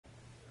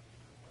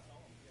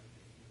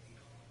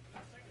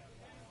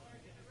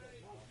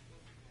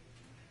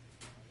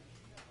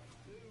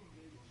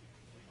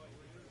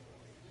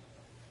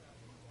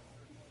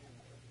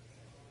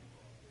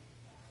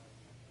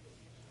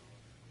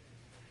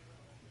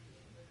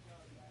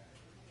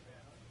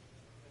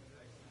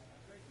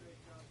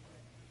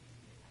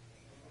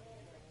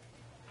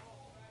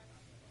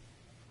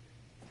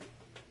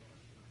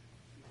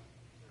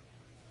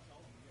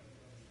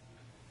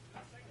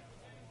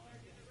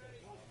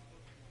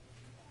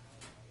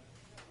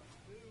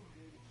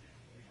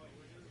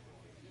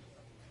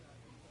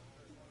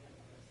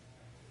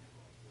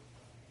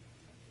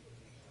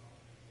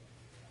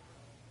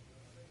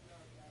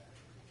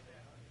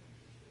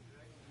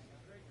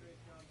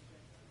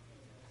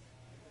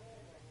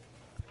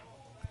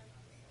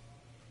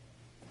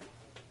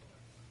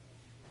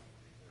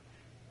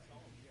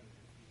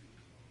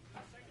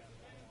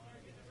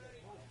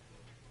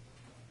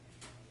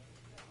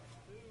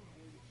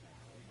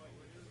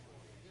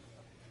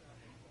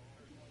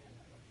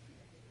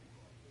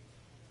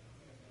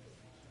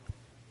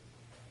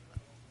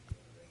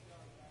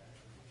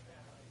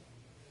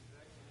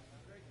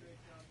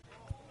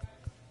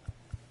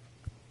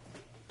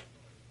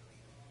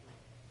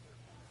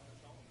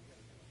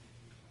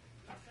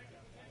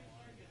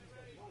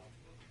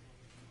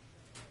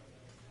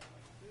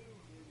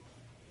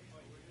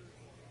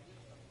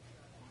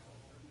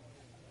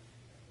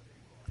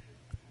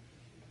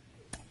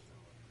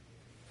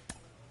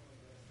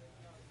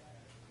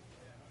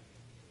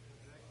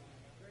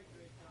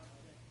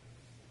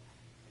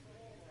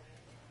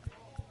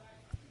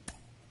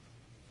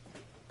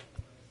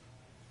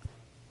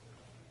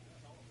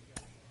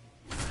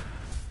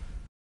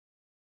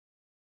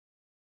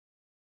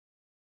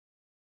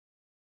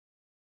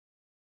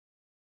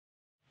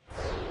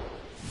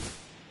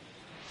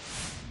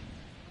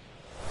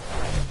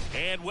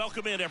And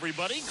welcome in,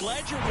 everybody.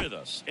 Glad you're with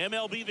us.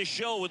 MLB The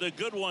Show with a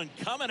good one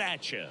coming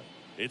at you.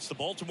 It's the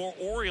Baltimore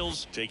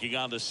Orioles taking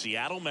on the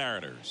Seattle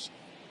Mariners.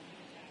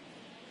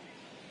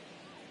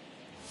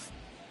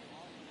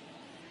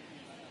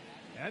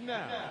 And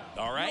now,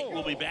 all right,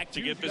 we'll be back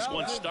to get this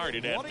one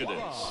started after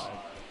this.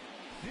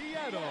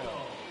 Seattle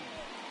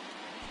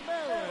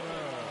Mariners.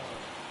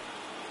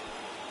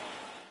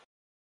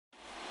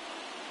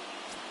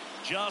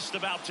 Just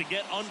about to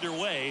get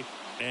underway,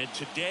 and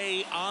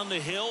today on the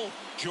hill,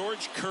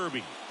 George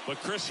Kirby. But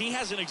Chris, he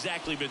hasn't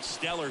exactly been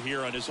stellar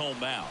here on his home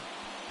mound.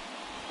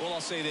 Well,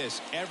 I'll say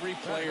this. Every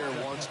player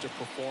wants to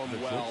perform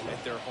well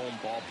at their home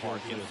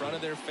ballpark, in front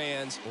of their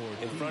fans,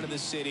 in front of the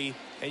city.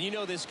 And you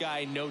know this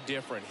guy no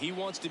different. He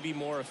wants to be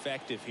more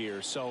effective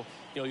here. So,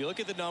 you look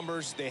at the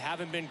numbers. They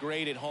haven't been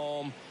great at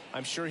home.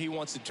 I'm sure he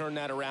wants to turn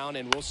that around,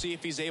 and we'll see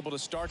if he's able to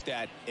start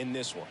that in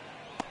this one.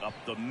 Up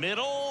the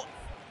middle.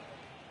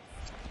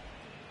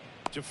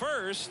 To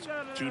first,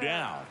 2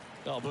 down.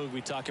 Well, Boog,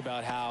 we talk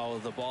about how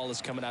the ball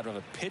is coming out of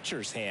a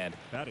pitcher's hand.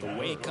 The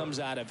way it comes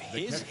out of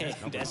his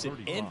hand as an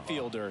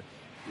infielder.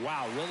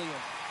 Wow, really.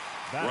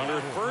 Runner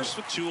first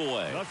with 2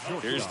 away.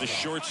 Here's the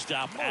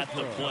shortstop at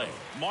the plate,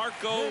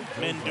 Marco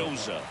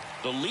Mendoza,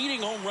 the leading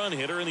home run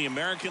hitter in the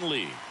American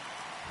League.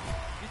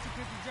 Get your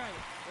 50 giant.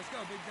 Let's go,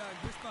 big dog.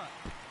 Good spot.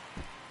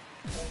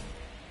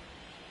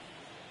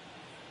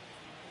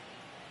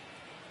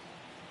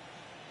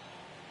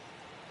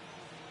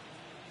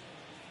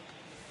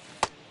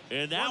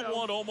 And that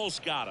one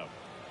almost got him.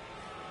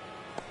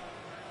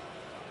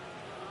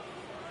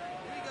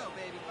 Here we go,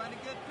 baby. Find a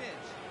good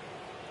pitch.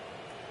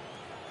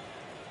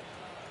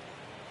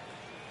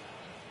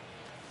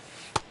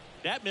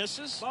 That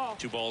misses.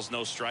 2 balls,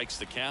 no strikes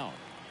to count.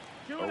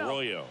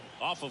 Arroyo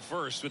off of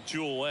first with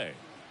 2 away.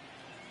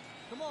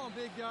 Come on,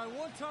 big guy.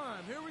 One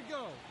time. Here we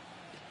go.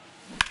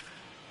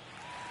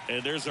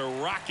 And there's a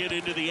rocket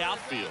into the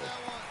outfield.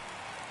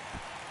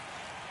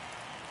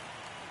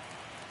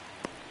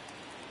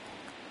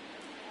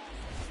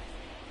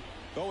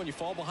 Well, when you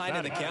fall behind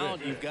in the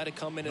count, you've got to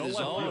come into the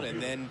zone,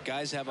 and then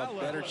guys have a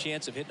better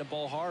chance of hitting the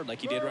ball hard like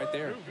he did right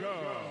there.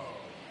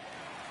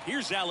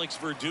 Here's Alex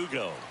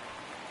Verdugo.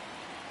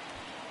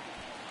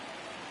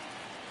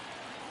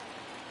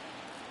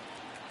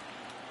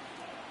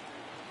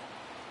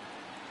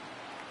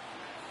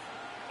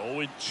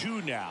 Oh,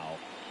 2 now.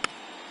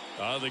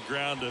 On the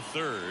ground to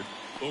third.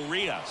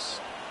 Urias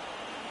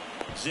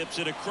zips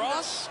it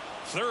across.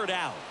 Third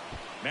out.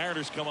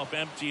 Mariners come up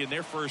empty in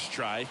their first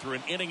try through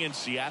an inning in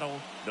Seattle.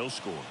 No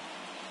score.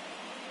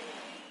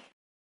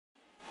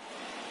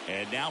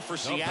 And now for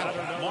Seattle,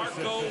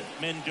 Marco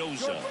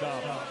Mendoza.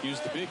 He was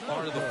the big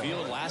part of the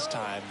field last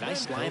time.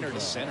 Nice liner to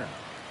center.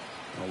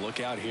 Well, look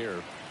out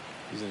here.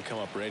 He's going to come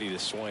up ready to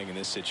swing in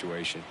this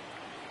situation.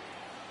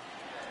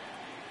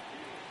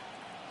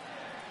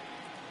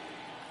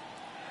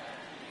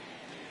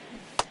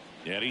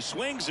 And he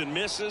swings and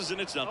misses,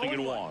 and it's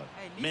 0-1.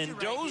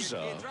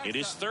 Mendoza, in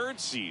his 3rd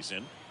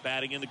season,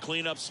 batting in the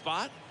cleanup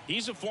spot.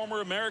 He's a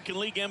former American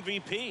League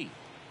MVP.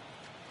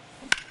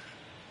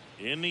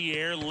 In the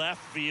air,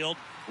 left field.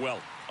 Well,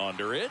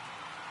 under it.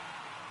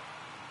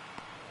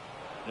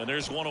 And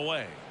there's 1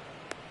 away.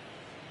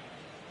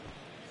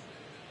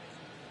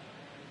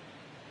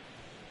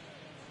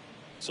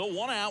 So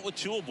 1 out with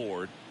 2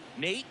 aboard.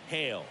 Nate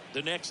Hale,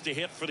 the next to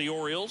hit for the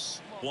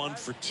Orioles. 1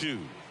 for 2.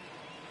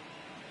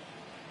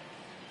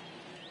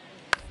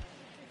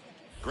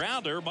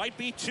 Grounder might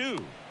be 2.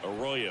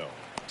 Arroyo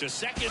to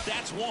second.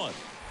 That's 1.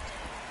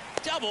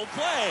 Double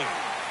play.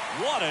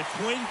 What a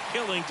twin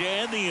killing to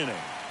end the inning.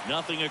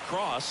 Nothing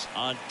across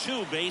on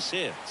 2 base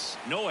hits.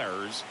 No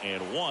errors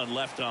and 1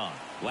 left on.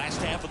 Last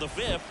half of the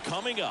 5th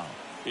coming up.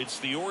 It's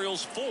the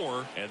Orioles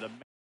 4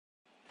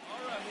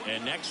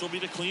 and next will be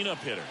the cleanup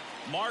hitter,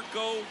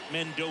 Marco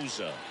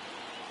Mendoza.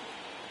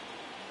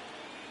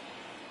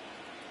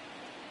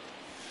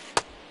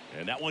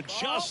 And that one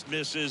just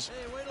misses.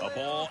 A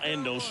ball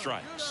and no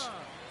strikes.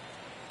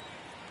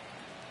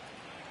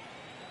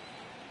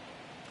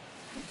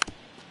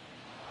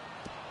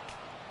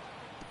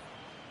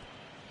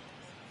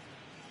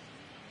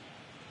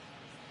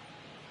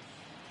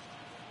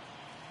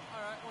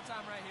 All right, one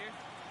time right here.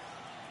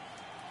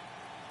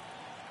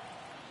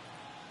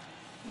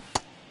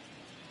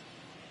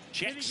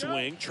 Check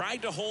swing,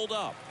 tried to hold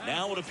up.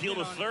 Now would appeal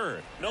to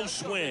third. No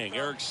swing.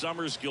 Eric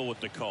Summerskill with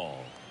the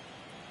call.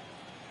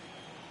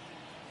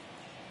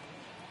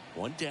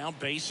 1 down,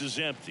 base is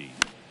empty.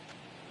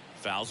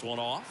 Fouls 1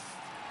 off.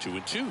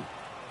 2-2.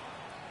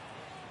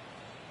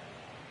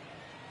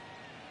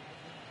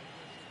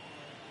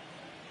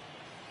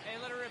 Hey,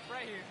 let her rip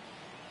right here.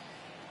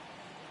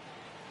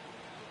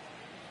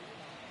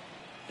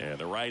 And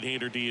the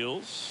right-hander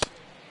deals.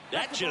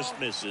 That just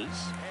misses,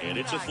 and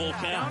it's a full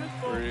count.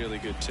 Really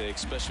good take,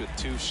 especially with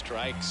 2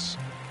 strikes.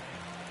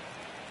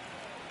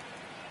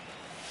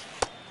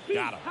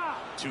 Got him.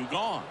 2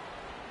 gone.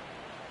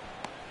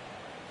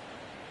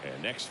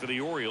 And next for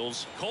the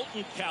Orioles,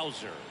 Colton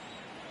Cowser.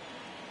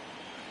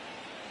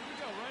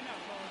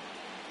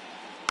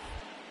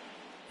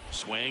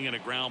 Swing and a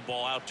ground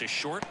ball out to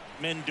short.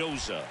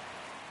 Mendoza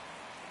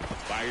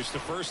fires to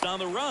first on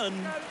the run,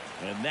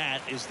 and that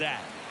is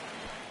that.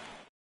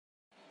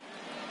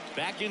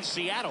 Back in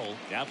Seattle,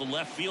 now the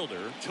left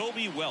fielder,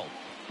 Toby Welch.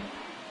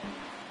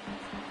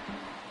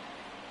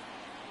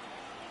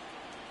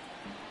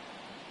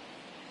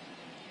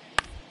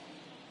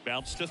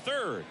 Bounce to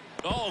third.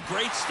 Oh,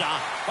 great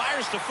stop.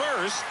 Fires to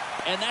first,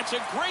 and that's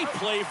a great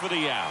play for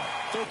the out.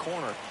 Third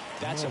corner.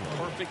 That's a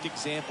perfect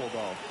example,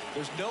 though.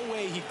 There's no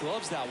way he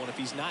gloves that one if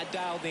he's not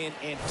dialed in,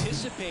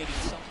 anticipating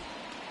something.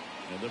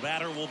 And the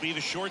batter will be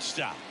the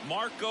shortstop,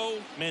 Marco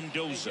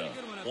Mendoza.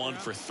 1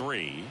 for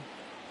 3.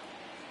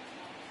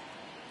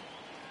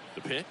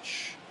 The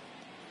pitch.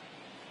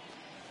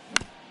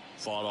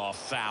 Fought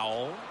off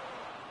foul.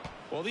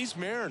 Well, these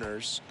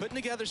Mariners putting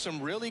together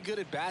some really good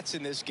at-bats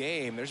in this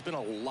game. There's been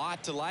a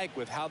lot to like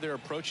with how they're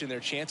approaching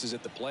their chances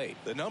at the plate.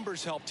 The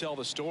numbers help tell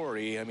the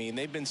story. I mean,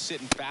 they've been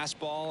sitting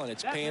fastball, and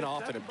it's paying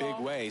off in a big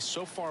way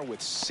so far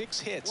with 6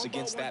 hits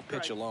against that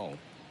pitch alone.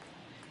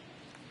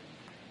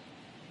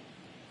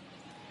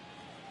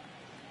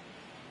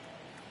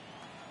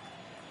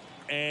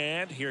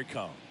 And here it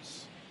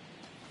comes.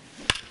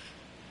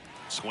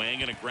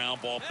 Swing and a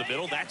ground ball up the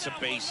middle. That's a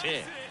base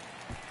hit.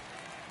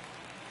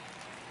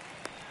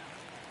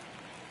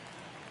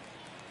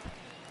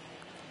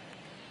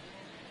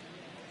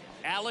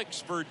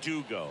 Alex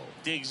Verdugo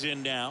digs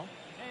in now.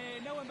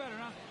 Hey, no one better,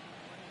 huh?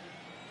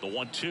 The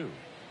 1-2.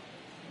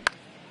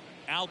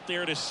 Out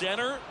there to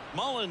center.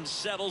 Mullins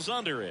settles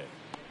under it.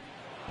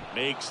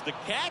 Makes the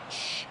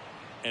catch.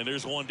 And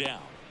there's one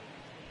down.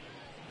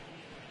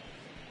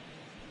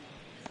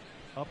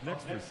 Up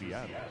next for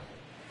Seattle.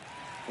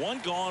 One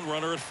gone,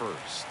 runner at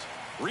first.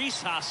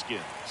 Rhys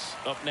Hoskins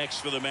up next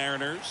for the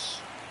Mariners.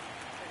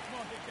 Come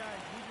on, big guy.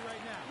 Need you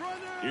right now.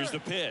 Runner! Here's the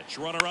pitch.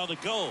 Runner on the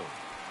go.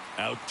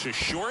 Out to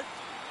short.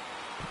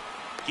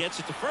 Gets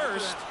it to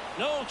first.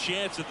 No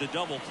chance at the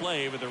double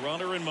play with the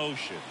runner in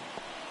motion.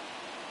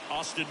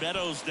 Austin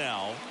Meadows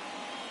now.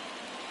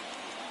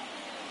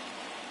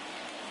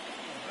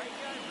 Right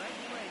guy,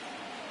 right way.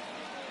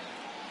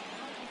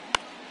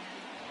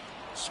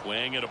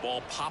 Swing and a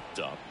ball popped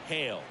up.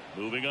 Hale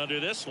moving under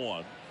this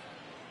one.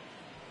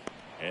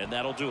 And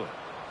that'll do it.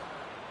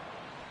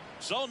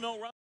 So no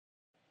run.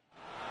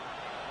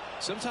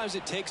 Sometimes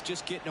it takes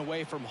just getting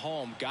away from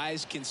home.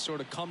 Guys can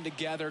sort of come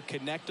together,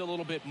 connect a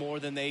little bit more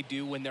than they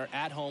do when they're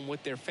at home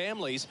with their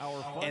families,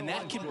 and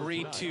that can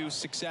breed to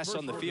success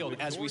on the field,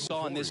 as we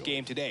saw in this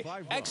game today.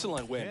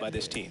 Excellent win by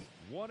this team.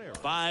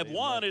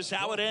 5-1 is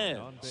how it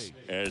ends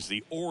as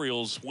the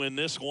Orioles win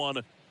this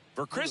one.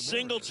 For Chris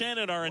Singleton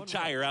and our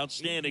entire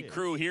outstanding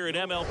crew here at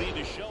MLB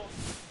The Show.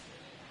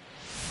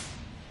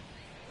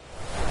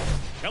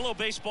 Hello,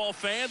 baseball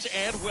fans,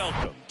 and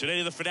welcome.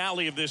 Today, the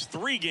finale of this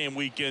 3-game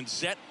weekend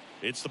set.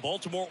 It's the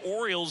Baltimore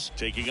Orioles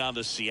taking on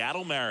the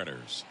Seattle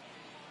Mariners.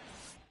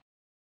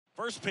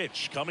 First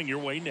pitch coming your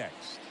way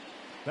next.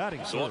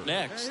 So up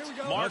next,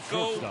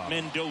 Marco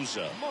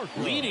Mendoza,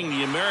 leading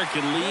the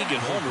American League in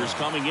homers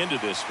coming into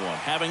this one,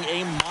 having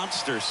a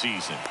monster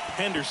season.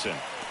 Henderson,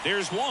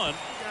 there's one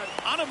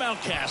on a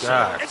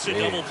Mountcastle. It's a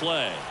double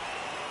play.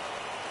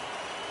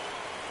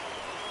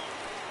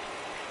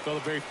 Well,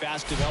 a very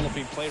fast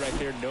developing play right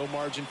there. No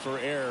margin for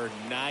error.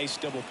 Nice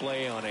double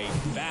play on a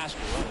fast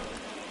run.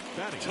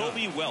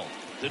 Toby Welch,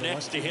 the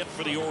next to hit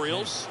for the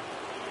Orioles.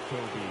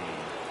 Toby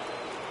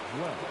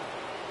Welch.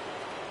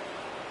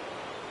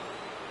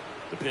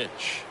 The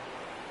pitch.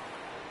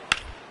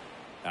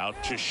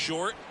 Out to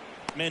short.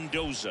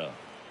 Mendoza.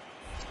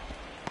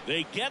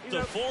 They get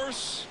the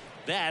force.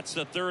 That's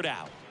the third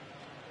out.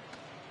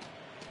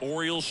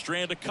 Orioles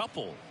strand a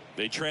couple.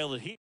 They trail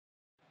it here.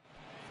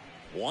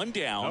 One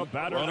down.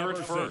 Runner at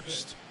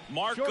first.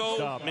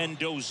 Marco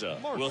Mendoza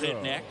will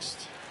hit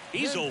next.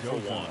 He's 0 for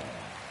 1.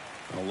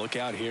 Well, look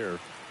out here.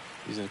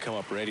 He's going to come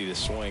up ready to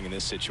swing in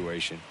this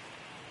situation.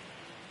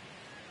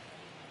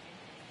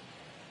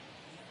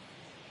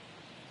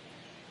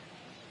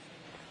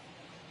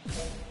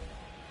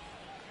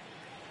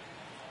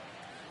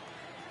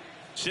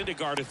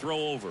 Syndergaard to throw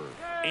over.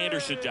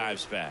 Anderson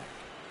dives back.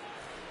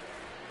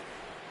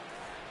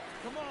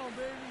 Come on,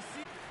 baby.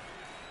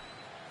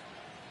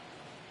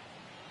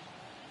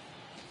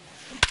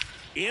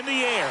 In the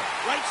air,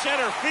 right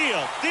center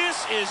field.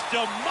 This is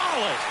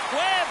demolished.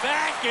 Way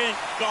back and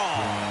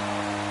gone.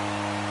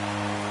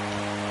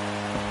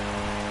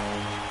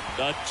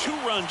 The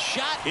 2-run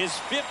shot, his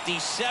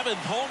 57th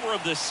homer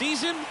of the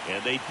season,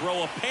 and they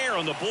throw a pair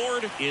on the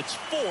board. It's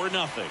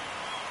 4-0.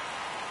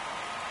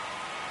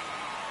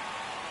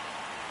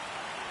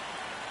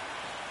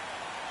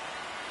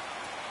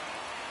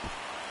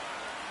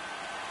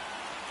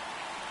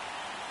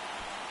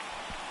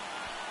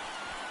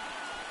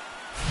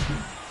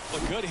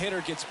 A good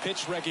hitter gets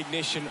pitch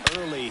recognition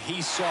early.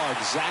 He saw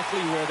exactly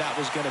where that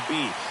was going to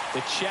be.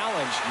 The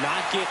challenge,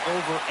 not get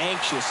over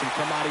anxious and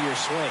come out of your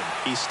swing.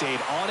 He stayed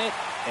on it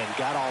and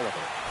got all of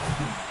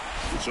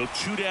it. So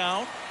 2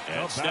 down.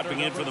 And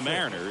stepping in for the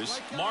Mariners,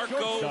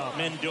 Marco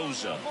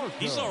Mendoza.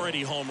 He's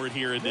already homered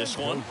here in this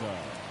one.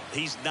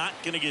 He's not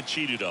going to get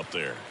cheated up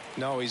there.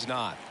 No, he's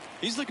not.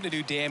 He's looking to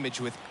do damage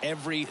with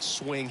every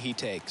swing he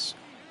takes.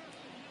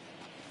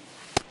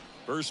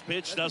 First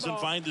pitch doesn't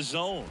find the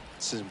zone.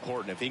 This is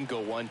important. If he can go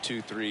 1,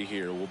 2, 3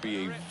 here, will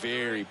be a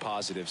very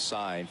positive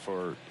sign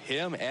for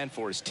him and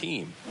for his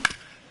team.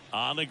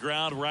 On the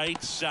ground,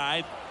 right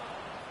side.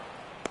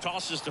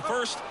 Tosses to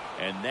first,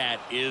 and that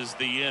is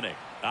the inning.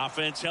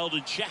 Offense held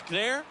in check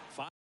there.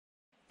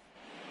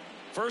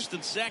 First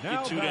and second,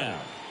 Now 2 down.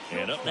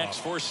 And up next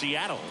for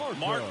Seattle,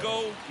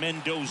 Marco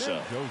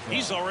Mendoza.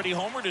 He's already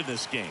homered in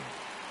this game.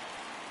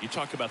 You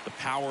talk about the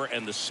power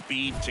and the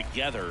speed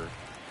together.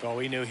 Well,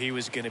 we knew he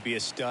was going to be a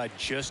stud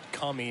just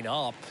coming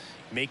up,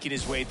 making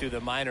his way through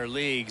the minor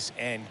leagues,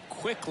 and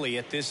quickly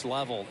at this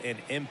level, an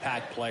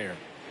impact player.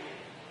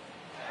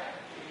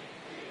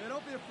 Hey,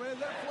 don't be afraid.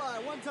 Let it fly.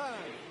 One time.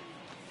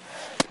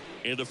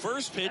 And the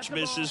first pitch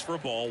misses for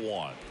ball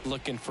 1.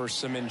 Looking for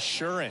some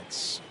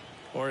insurance,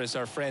 or as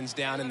our friends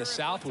down in the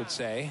South would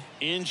say,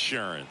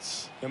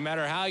 Insurance. no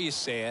matter how you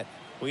say it,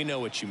 we know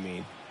what you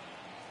mean.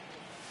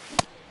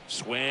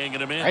 Swing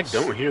and a miss.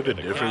 I don't hear the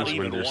difference Not when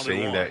even they're 1-1.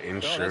 saying that Well,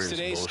 insurance that's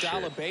today's style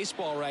bullshit. of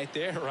baseball right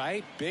there,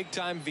 right? Big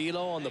time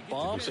velo on the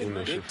bump seen and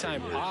that shit big for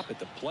time years. pop at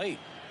the plate.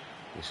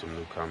 Need some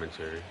new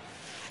commentary.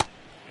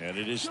 And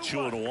it is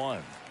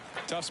 2-1.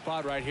 Tough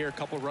spot right here. A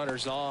couple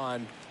runners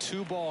on.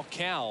 2-ball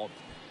count.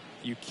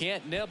 You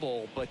can't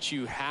nibble, but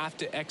you have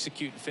to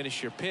execute and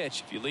finish your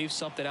pitch. If you leave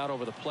something out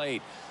over the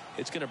plate,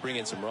 it's going to bring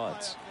in some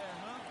runs.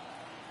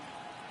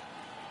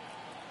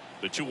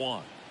 The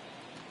 2-1.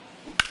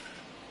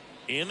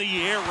 In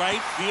the air, right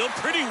field.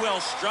 Pretty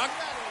well struck.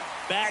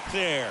 Back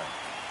there.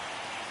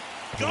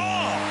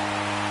 Gone.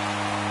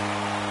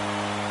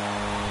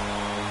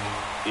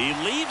 He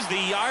leaves the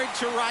yard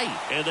to right,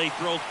 and they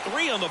throw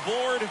 3 on the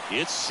board.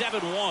 It's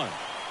 7-1.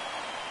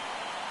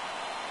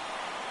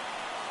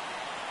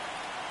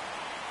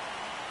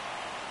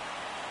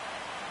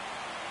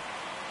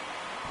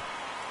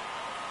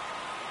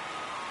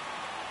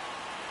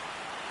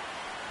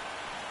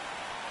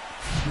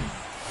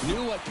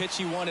 Knew what pitch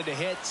he wanted to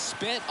hit.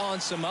 Spent on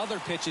some other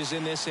pitches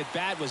in this at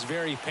bat. Was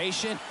very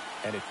patient,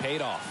 and it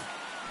paid off.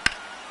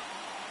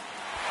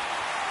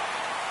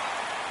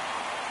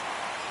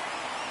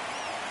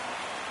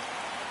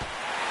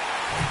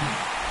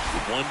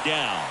 One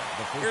down.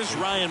 Here's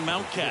Ryan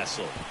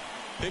Mountcastle.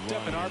 Picked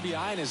up an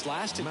RBI in his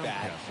last at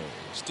bat.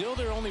 Still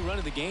their only run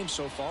of the game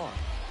so far.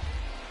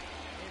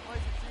 Hey, place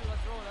it 2.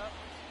 Let's roll it up.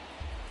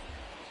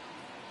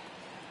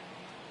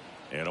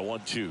 And a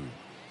 1-2.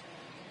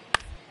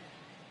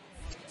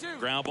 2.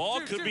 Ground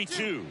ball could be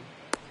 2.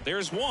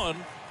 There's 1.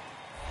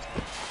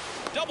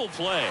 Double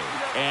play.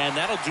 And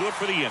that'll do it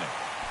for the inning.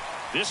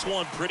 This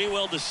one pretty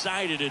well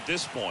decided at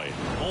this point.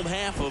 Home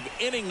half of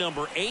inning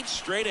number 8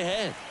 straight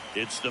ahead.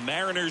 It's the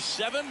Mariners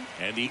 7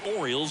 and the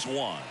Orioles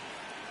 1.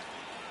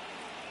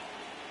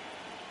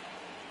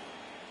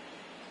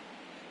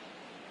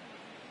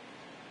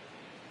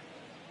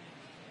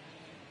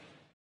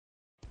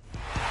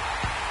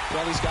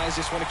 Well, these guys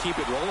just want to keep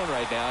it rolling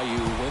right now. You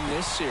win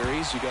this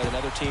series, you got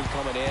another team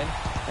coming in,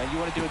 and you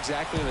want to do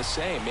exactly the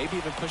same. Maybe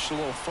even push it a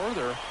little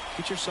further.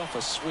 Get yourself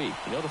a sweep.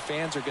 You know the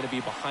fans are going to be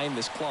behind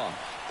this club.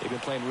 They've been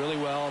playing really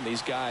well, and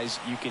these guys,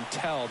 you can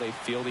tell they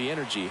feel the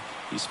energy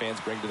these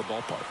fans bring to the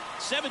ballpark.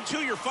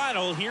 7-2 your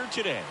final here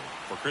today.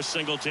 For Chris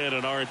Singleton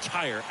and our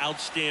entire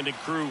outstanding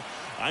crew,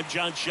 I'm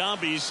John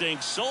Shambi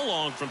saying so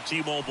long from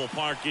T-Mobile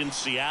Park in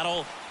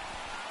Seattle.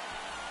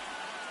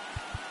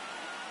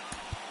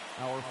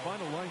 Our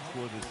final lines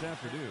for this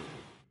afternoon.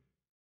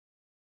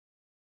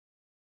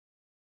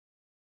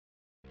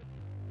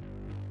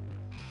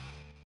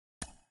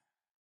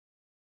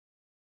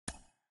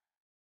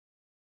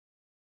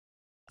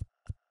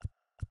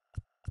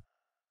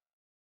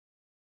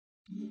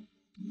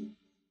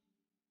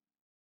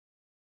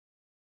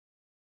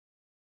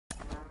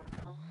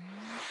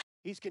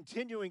 He's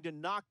continuing to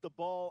knock the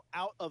ball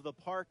out of the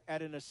park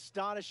at an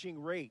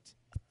astonishing rate.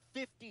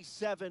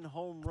 57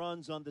 home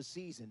runs on the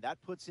season. That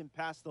puts him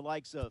past the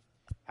likes of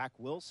Hack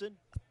Wilson,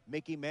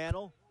 Mickey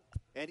Mantle,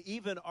 and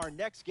even our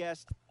next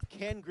guest,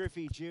 Ken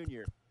Griffey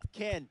Jr.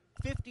 Ken,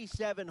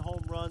 57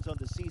 home runs on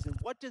the season.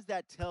 What does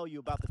that tell you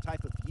about the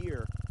type of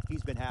year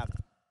he's been having?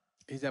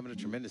 He's having a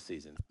tremendous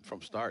season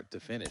from start to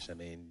finish. I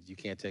mean, you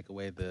can't take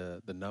away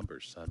the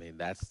numbers. I mean,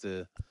 that's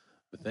the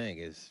thing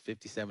is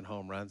 57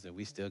 home runs, and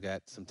we still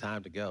got some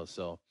time to go.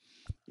 So,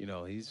 you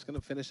know, he's going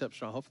to finish up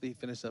strong. Hopefully he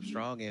finishes up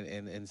strong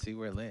and see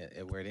where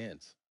it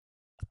ends.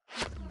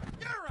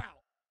 You're out.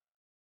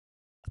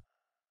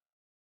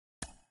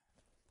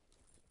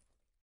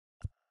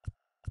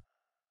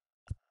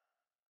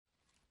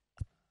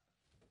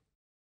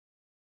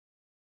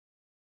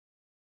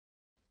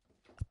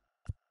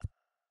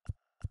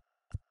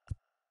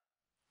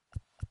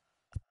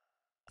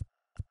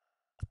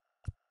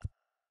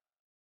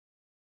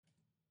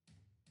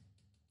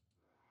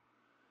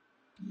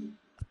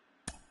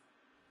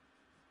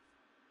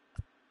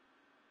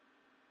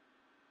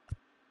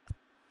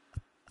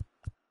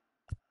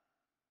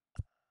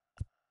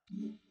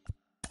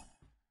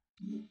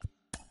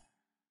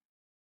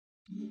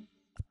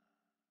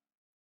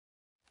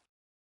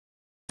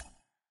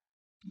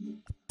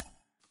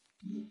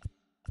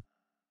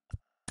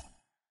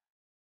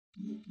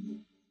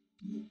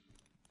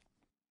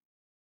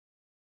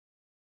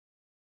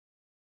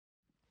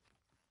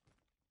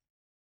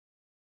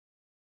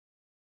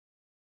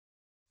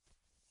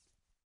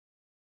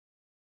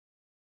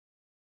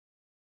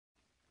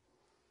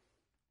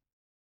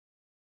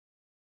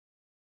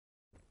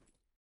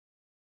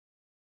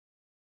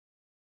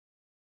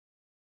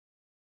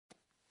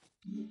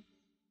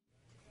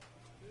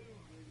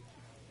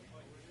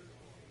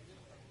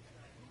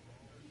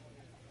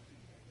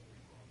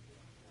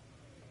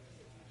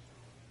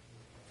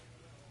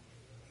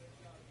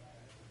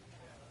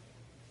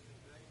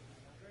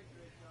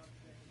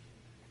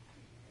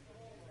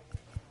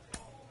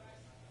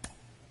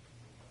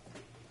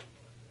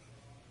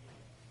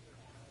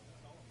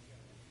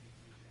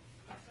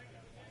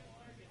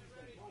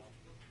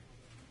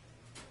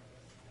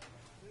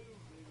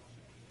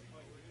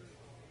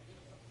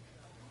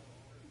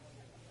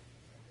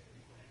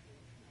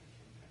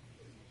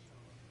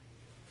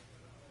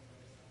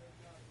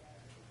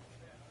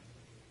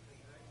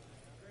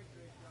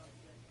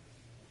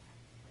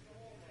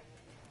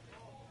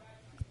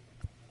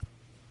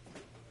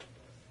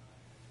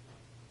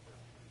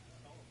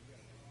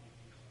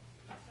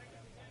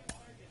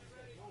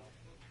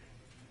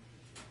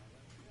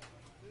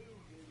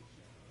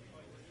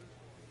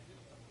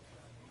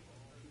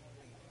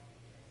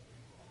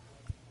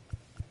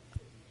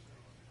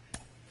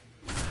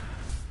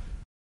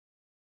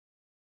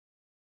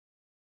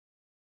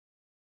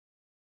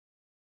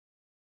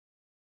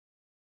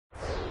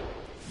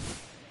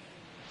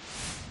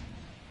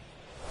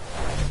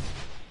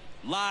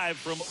 Live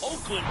from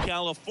Oakland,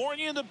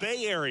 California, in the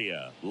Bay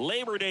Area.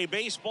 Labor Day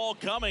baseball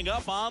coming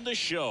up on the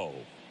show.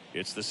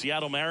 It's the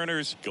Seattle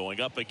Mariners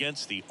going up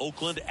against the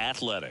Oakland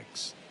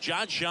Athletics.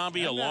 John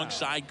Sciambi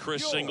alongside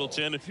Chris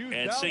Singleton,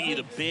 and singing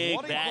the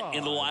big bat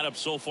in the lineup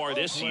so far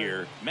this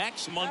year.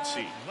 Max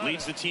Muncy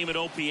leads the team at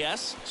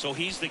OPS, so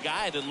he's the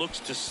guy that looks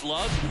to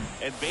slug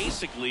and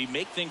basically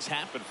make things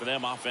happen for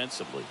them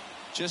offensively.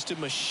 Just a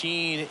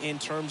machine in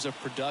terms of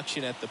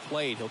production at the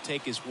plate. He'll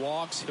take his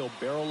walks, he'll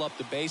barrel up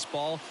the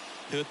baseball,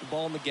 he'll hit the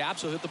ball in the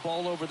gaps, he'll hit the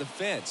ball over the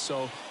fence.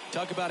 So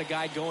talk about a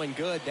guy going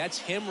good. That's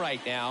him right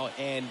now,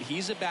 and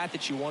he's a bat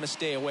that you want to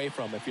stay away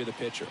from if you're the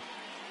pitcher.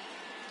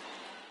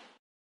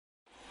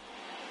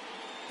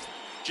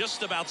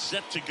 Just about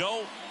set to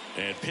go,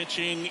 and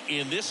pitching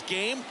in this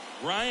game,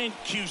 Ryan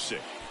Cusick.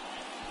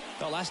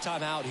 Well, last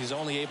time out, he's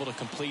only able to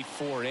complete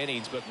 4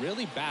 innings, but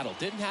really battled.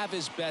 Didn't have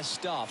his best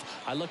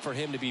stuff. I look for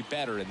him to be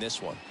better in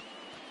this one.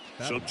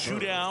 So 2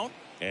 down,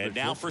 and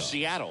now for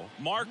Seattle,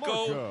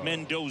 Marco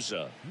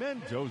Mendoza.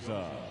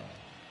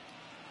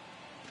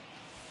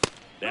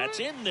 That's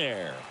in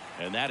there,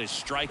 and that is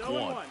strike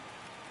 1.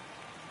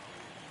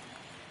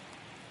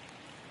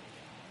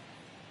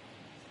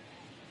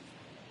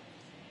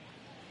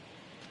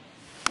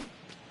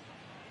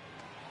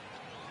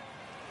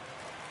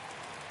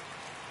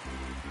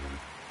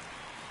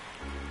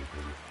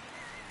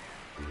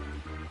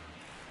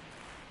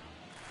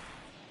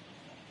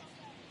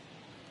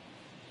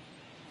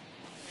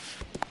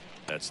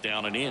 That's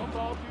down and in.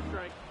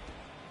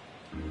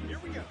 Here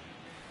we go.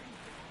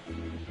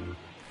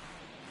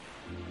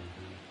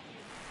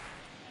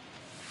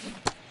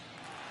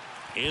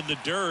 In the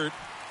dirt.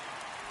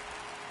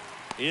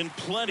 In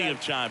plenty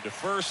of time to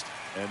first,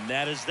 and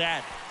that is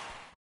that.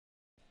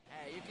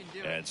 Hey, you can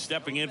do And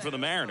stepping in for the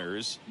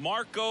Mariners,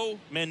 Marco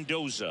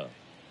Mendoza.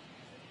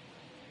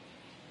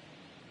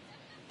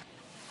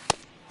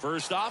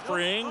 First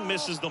offering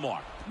misses the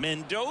mark.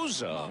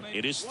 Mendoza,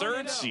 in his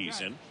 3rd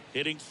season,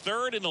 hitting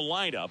 3rd in the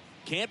lineup.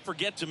 Can't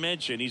forget to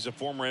mention he's a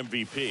former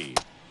MVP.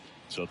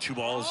 So 2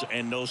 balls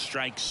and no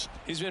strikes.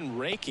 He's been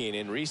raking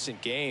in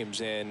recent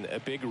games, and a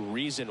big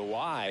reason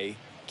why,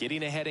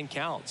 getting ahead in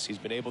counts. He's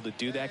been able to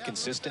do that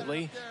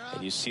consistently,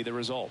 and you see the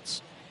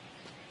results.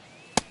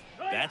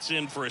 That's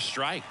in for a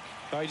strike.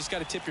 Oh, you just got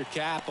to tip your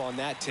cap on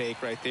that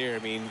take right there. I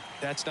mean,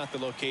 that's not the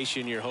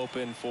location you're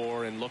hoping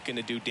for and looking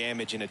to do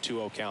damage in a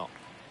 2-0 count.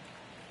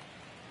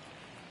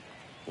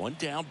 1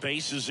 down,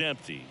 base is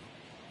empty.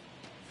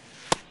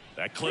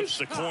 That clips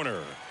the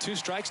corner. 2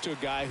 strikes to a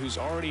guy who's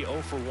already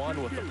 0 for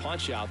 1 with the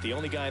punch out. The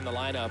only guy in the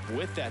lineup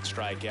with that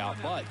strikeout,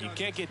 but you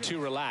can't get too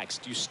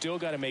relaxed. You still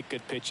got to make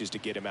good pitches to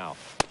get him out.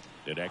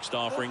 The next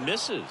offering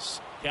misses.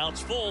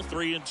 Counts full,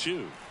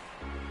 3-2.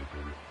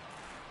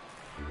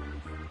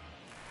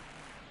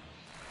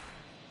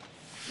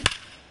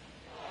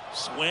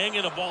 Swing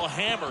and a ball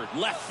hammered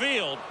left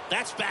field.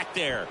 That's back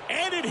there,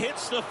 and it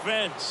hits the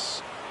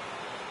fence.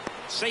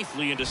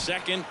 Safely into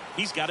second.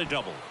 He's got a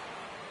double.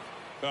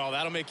 Well,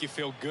 that'll make you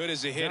feel good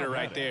as a hitter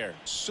right there.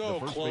 So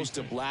close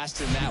to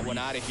blasting that one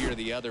out of here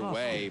the other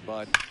way,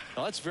 but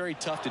well, that's very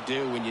tough to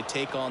do when you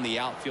take on the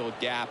outfield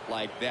gap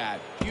like that.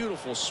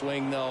 Beautiful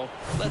swing, though.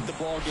 Let the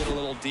ball get a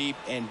little deep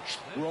and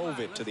drove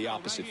it to the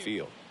opposite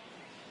field.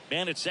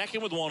 Man at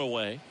second with 1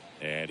 away.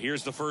 And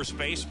here's the first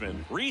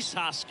baseman, Rhys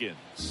Hoskins.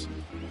 See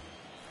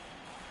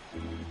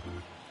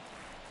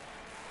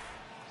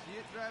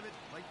it, drive it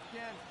like you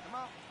can. Come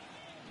on.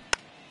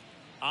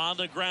 On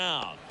the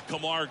ground,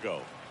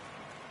 Camargo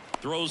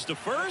throws to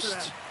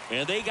first,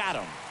 and they got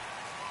him.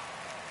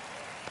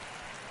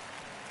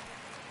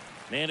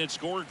 Man in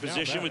scoring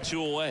position with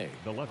 2 away.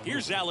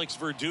 Here's Alex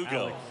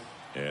Verdugo.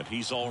 And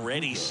he's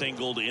already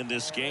singled in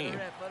this game.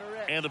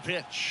 And the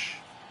pitch.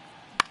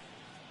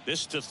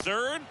 This to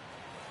third.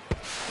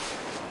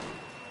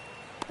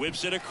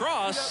 Whips it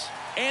across.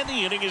 And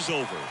the inning is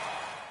over.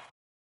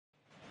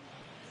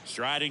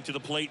 Striding to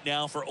the plate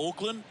now for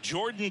Oakland,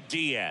 Jordan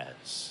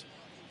Diaz.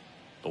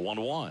 The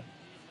 1-1.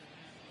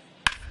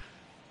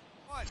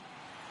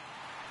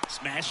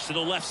 Smash to the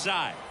left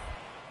side.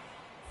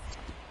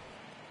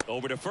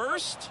 Over to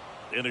first.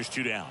 And there's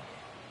 2 down.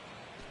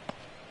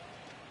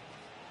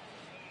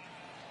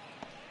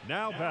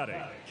 Now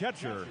batting,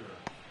 catcher,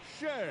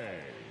 Shea.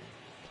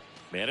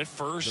 Man at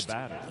first.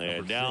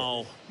 And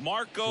now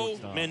Marco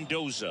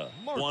Mendoza.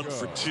 1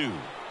 for 2.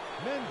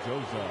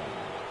 Mendoza.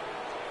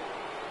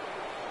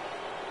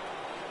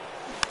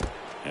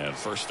 And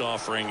first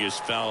offering is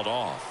fouled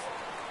off.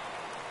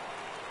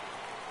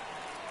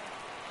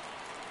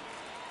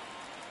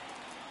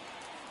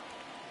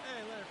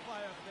 Hey, let her fly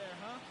up there,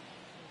 huh?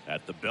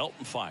 At the belt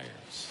and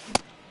fires.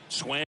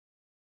 Swing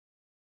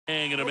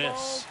and a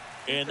miss.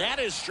 And that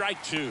is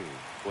strike 2.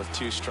 With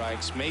 2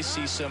 strikes, may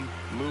see some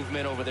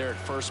movement over there at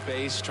first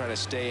base, trying to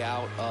stay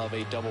out of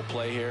a double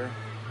play here.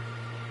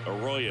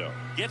 Arroyo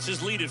gets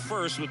his lead at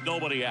first with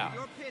nobody out.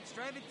 Your pitch,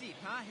 drive it deep,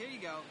 huh? Here you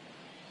go.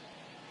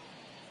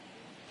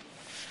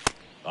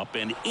 Up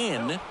and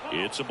in.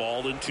 It's a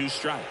ball and 2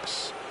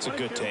 strikes. It's a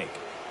good take.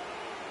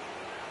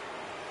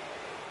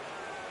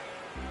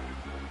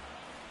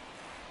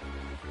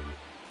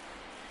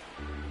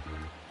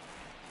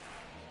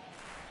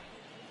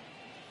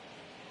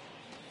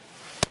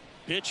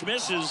 Pitch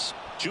misses.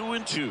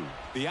 2-2.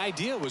 The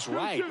idea was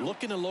right.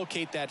 Looking to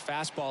locate that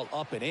fastball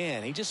up and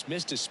in. He just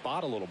missed his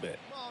spot a little bit.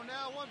 Come on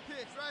now, 1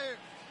 pitch right here.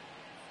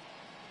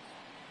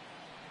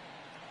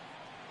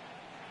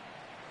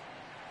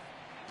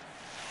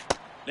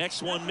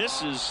 Next one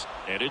misses,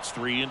 and it's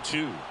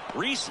 3-2.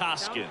 Rhys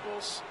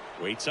Hoskins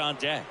waits on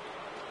deck.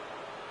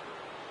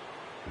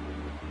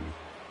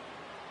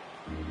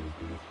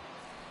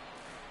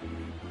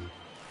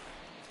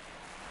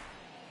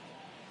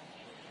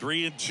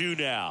 Three and 2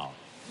 now.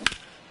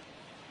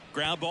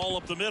 Ground ball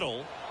up the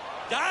middle.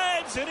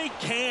 Dives, and he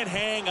can't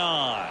hang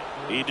on.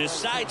 He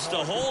decides to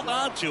hold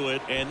on to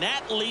it, and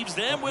that leaves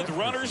them with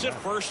runners at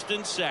first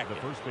and second.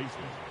 The first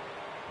baseman,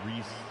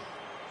 Rhys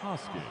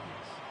Hoskins.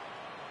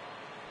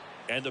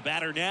 And the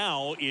batter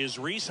now is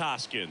Rhys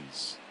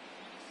Hoskins.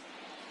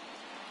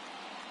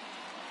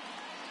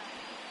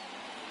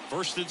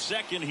 First and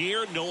second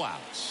here, no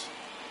outs.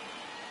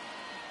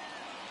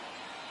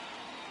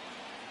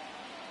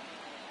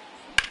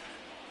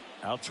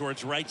 Out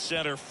towards right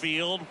center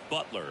field.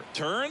 Butler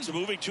turns,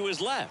 moving to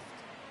his left.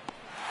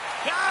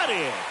 Got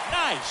it.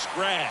 Nice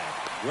grab.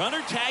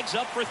 Runner tags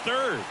up for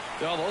third.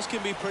 Well, those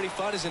can be pretty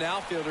fun as an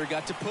outfielder.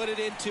 Got to put it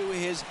into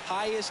his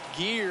highest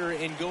gear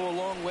and go a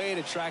long way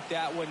to track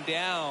that one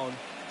down.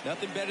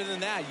 Nothing better than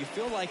that. You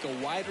feel like a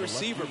wide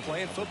receiver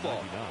playing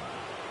football.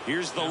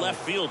 Here's the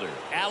left fielder,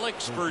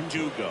 Alex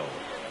Verdugo.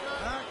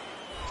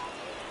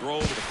 Throw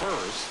over to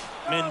first.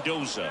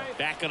 Mendoza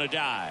back on a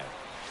dive.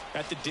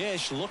 At the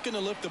dish, looking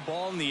to lift the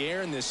ball in the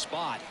air in this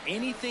spot.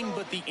 Anything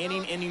but the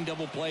inning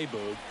double play,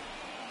 Boog.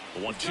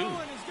 1-2.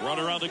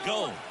 Runner on the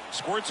go.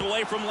 Squirts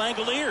away from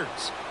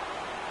Langoliers.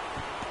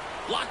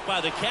 Blocked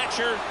by the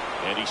catcher,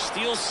 and he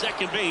steals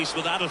second base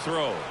without a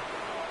throw.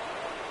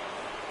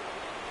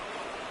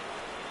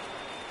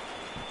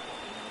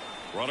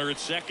 Runner at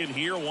second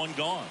here, 1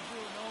 gone.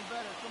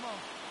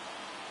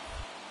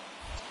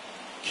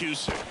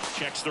 Cusick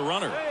checks the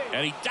runner,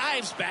 and he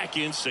dives back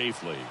in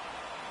safely.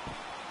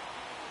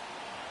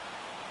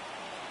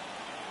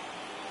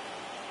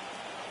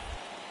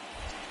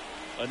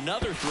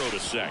 Another throw to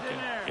second,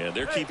 and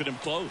they're keeping him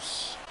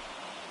close.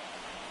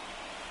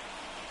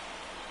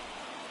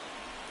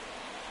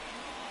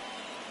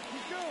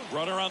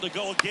 Runner on the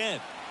go again,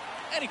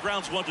 and he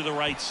grounds one to the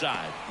right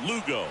side.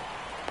 Lugo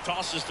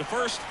tosses to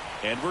first,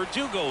 and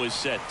Verdugo is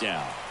set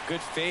down.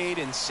 Good fade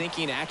and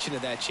sinking action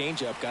of that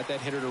changeup. Got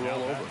that hitter to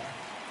roll over.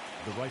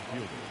 The right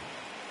fielder.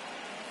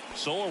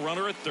 So a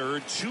runner at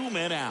third, 2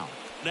 men out.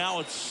 Now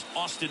it's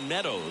Austin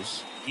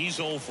Meadows. He's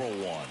 0 for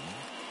 1.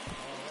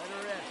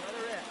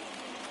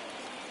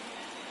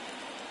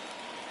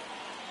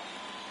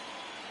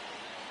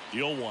 The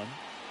 0-1.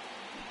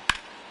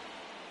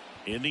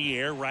 In the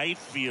air, right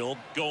field,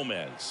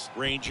 Gomez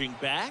ranging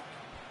back.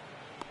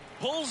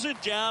 Pulls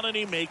it down, and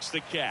he makes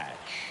the catch.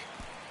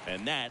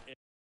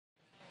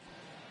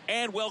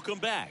 And welcome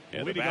back.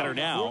 And the batter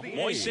now,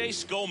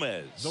 Moises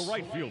Gomez. The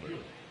right fielder,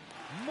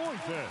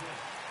 Moises.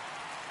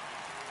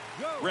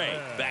 Ray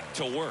back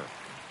to work.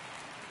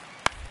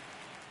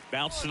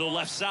 Bounce to the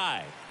left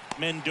side.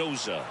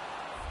 Mendoza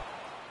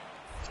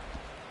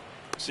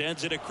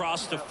sends it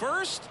across to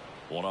first.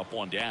 1 up,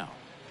 1 down.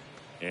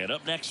 And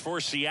up next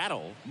for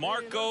Seattle,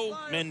 Marco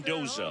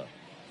Mendoza.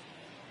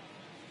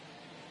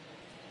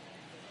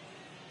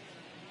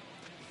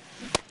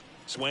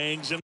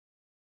 Swings and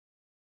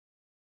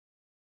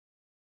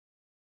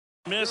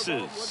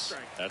misses.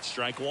 That's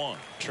strike one.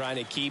 Trying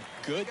to keep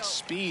good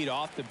speed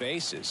off the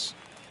bases.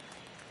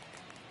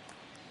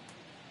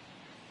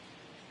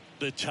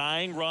 The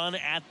tying run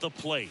at the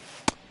plate.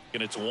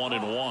 And it's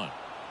 1-1.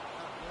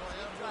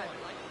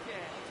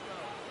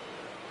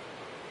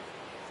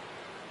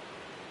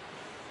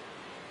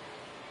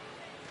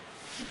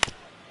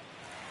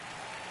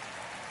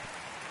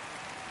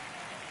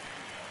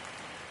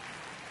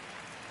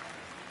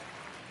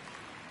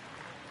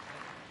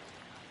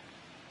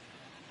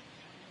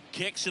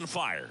 Kicks and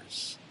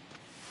fires.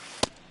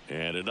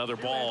 And another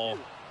ball.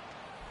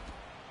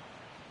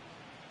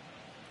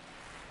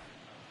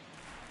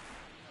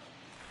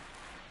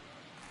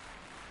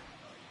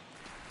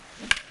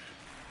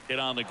 Hit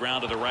on the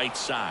ground to the right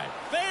side.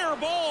 Fair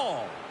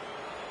ball.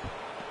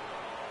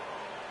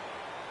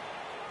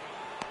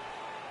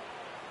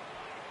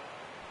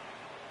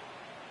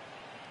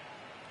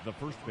 The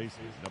first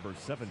baseman, number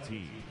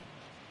 17.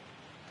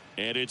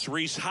 And it's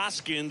Rhys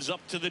Hoskins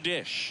up to the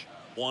dish.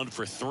 1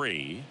 for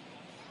 3.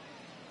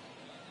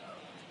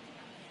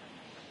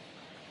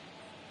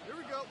 Here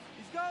we go.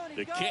 He's going.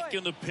 The kick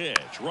and the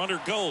pitch.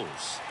 Runner goes.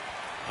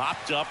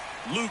 Popped up.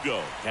 Lugo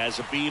has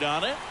a beat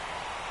on it.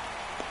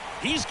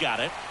 He's got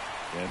it.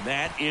 And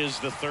that is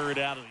the third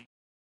out of the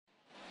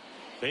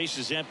base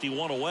is empty,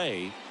 1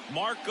 away.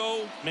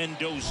 Marco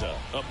Mendoza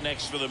up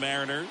next for the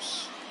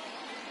Mariners.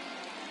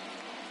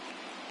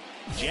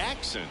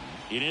 Jackson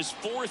in his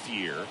 4th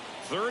year,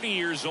 30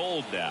 years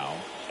old now,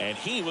 and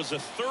he was a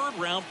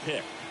 3rd-round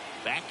pick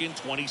back in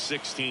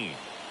 2016.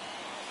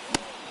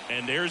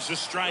 And there's the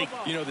strike.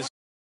 You know, this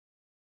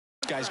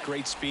guy's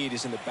great speed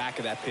is in the back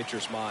of that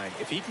pitcher's mind.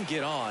 If he can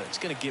get on, it's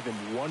going to give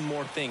him one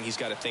more thing he's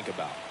got to think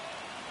about.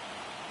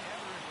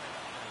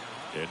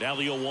 And now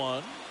the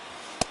 0-1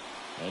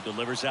 and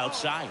delivers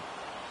outside.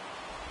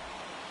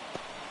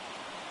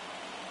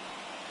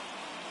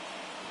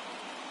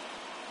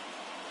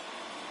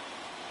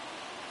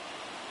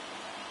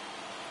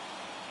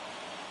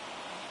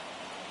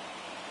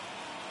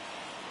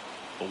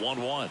 The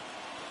 1-1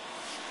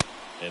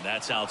 and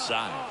that's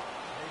outside.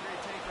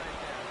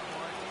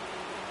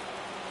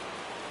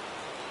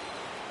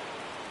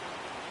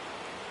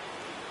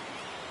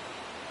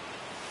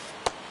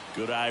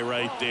 Good eye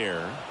right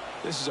there.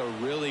 This is a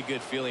really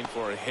good feeling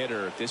for a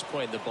hitter at this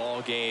point in the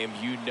ball game.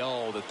 You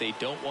know that they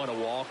don't want to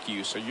walk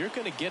you, so you're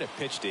going to get a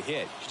pitch to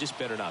hit. You just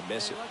better not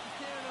miss it.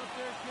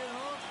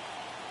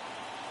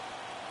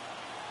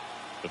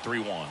 The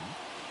 3-1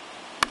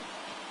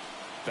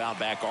 foul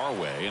back our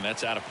way, and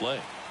that's out of play.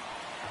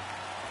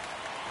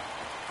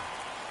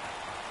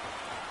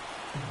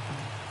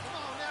 Come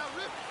on now,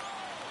 Rip.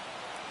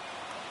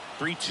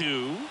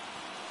 3-2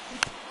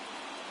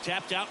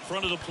 tapped out in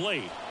front of the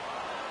plate.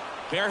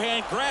 Bare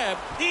hand grab.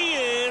 He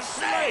is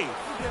safe.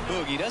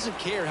 Boogie doesn't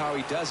care how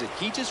he does it.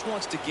 He just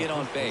wants to get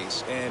on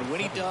base. And when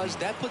he does,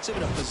 that puts him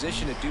in a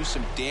position to do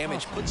some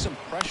damage, put some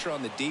pressure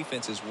on the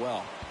defense as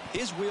well.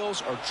 His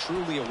wheels are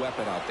truly a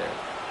weapon out there.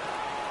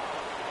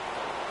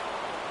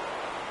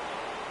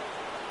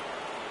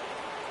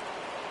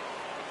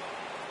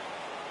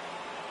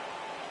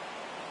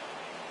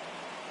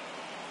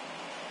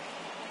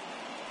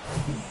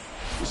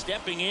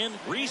 Stepping in,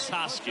 Rhys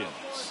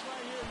Hoskins.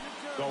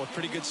 Well, with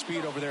pretty good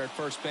speed over there at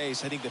first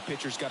base, I think the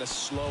pitcher's got to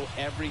slow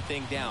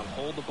everything down.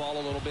 Hold the ball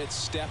a little bit,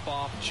 step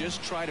off,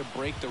 just try to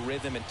break the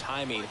rhythm and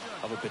timing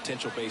of a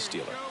potential base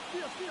stealer.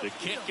 The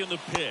kick and the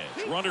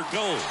pitch. Runner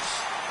goes.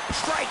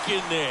 Strike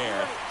in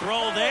there.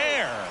 Throw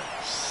there.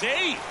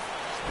 Safe.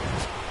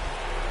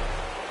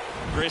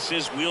 Chris,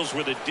 his wheels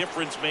were the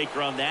difference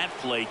maker on that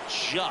play.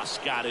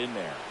 Just got in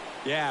there.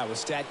 Yeah, with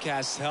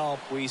StatCast's help,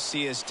 we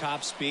see his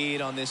top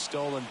speed on this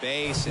stolen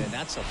base, and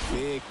that's a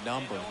big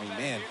number. I mean,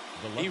 man,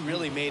 he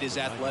really made his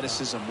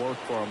athleticism work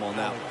for him on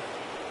that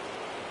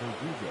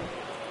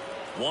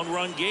one.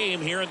 1-run game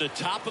here in the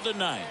top of the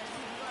 9th.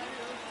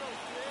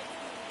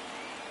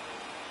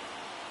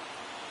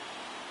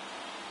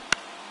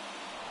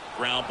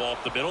 Ground ball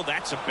up the middle.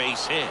 That's a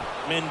base hit.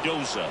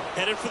 Mendoza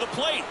headed for the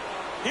plate.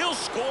 He'll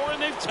score, and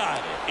they've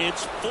tied it.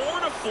 It's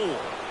 4-4.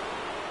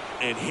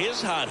 And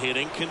his hot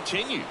hitting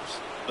continues.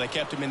 They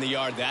kept him in the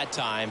yard that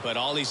time, but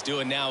all he's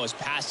doing now is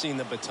passing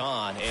the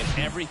baton, and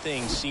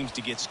everything seems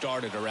to get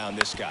started around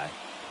this guy.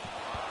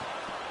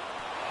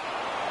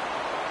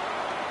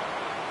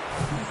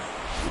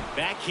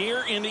 Back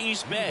here in the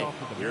East Bay.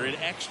 We're in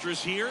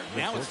extras here.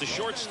 Now it's the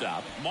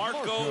shortstop,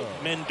 Marco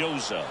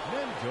Mendoza.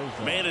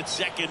 Man at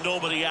second,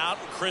 nobody out.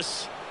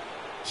 Chris,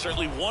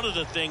 certainly one of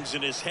the things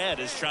in his head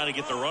is trying to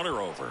get the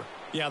runner over.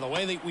 Yeah, the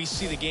way that we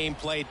see the game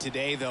played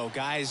today, though,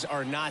 guys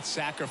are not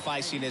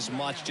sacrificing as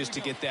much just to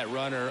get that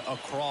runner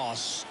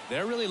across.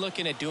 They're really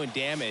looking at doing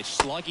damage.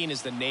 Slugging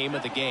is the name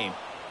of the game.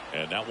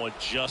 And that one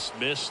just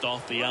missed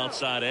off the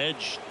outside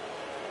edge.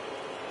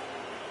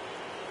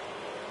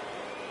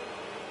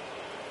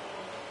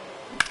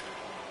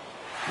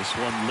 This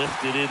one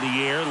lifted in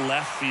the air,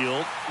 left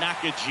field.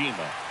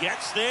 Nakajima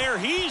gets there.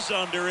 He's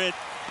under it.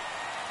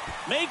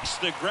 Makes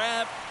the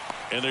grab.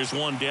 And there's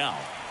one down.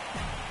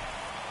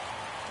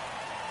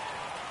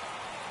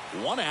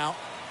 One out,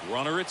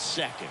 runner at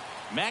second.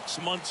 Max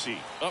Muncy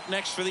up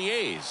next for the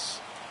A's.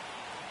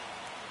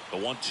 The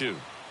 1-2.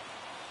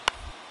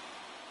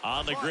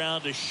 On the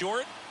ground to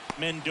short,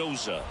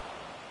 Mendoza.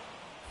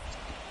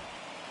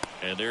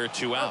 And there are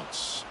 2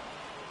 outs.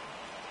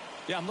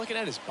 Yeah, I'm looking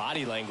at his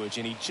body language,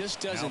 and he just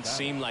doesn't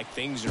seem like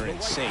things are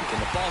in sync,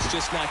 and the ball's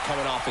just not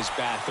coming off his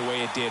bat the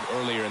way it did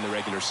earlier in the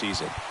regular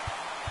season.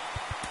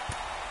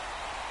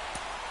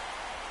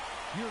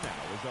 Here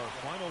now is our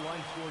final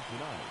line score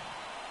tonight.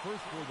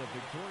 First for the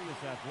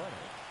victorious Athletics,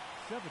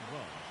 7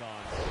 runs on.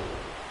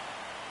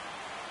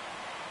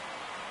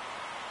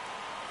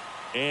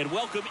 And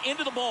welcome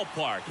into the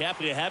ballpark.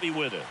 Happy to have you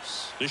with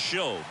us. The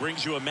show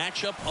brings you a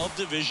matchup of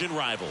division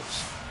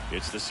rivals.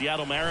 It's the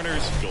Seattle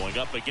Mariners going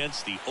up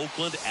against the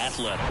Oakland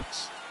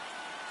Athletics.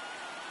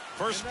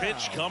 First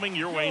pitch coming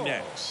your way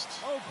next.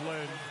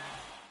 Oakland.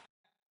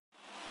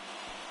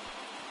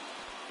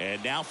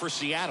 And now for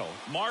Seattle,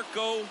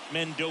 Marco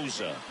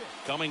Mendoza,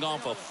 coming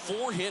off a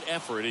 4-hit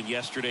effort in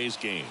yesterday's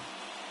game.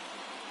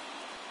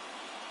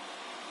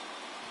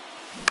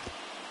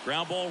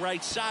 Ground ball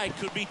right side,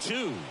 could be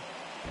 2.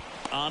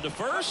 On to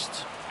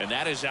first, and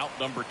that is out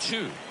number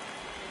 2.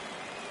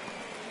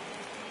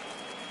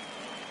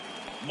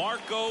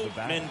 Marco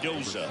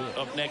Mendoza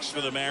up next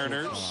for the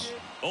Mariners.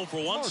 0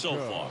 for 1 so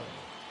far.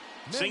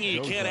 Singy,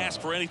 you can't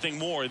ask for anything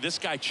more. This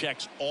guy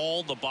checks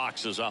all the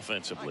boxes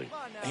offensively.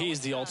 He is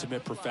the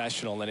ultimate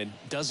professional, and it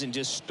doesn't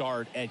just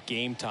start at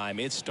game time.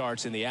 It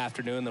starts in the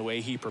afternoon, the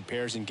way he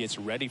prepares and gets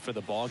ready for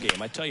the ball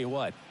game. I tell you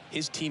what,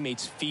 his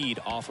teammates feed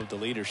off of the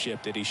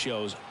leadership that he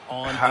shows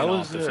on and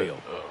off the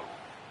field.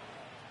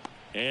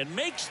 And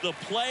makes the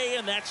play,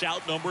 and that's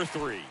out number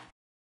 3.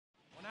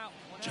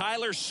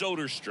 Tyler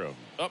Soderstrom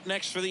up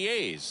next for the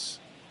A's.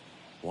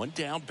 1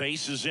 down,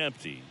 base is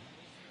empty.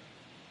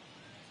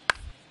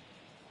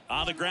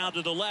 On the ground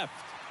to the left,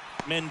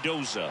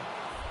 Mendoza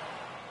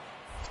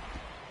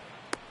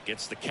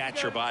gets the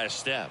catcher by a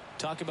step.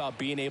 Talk about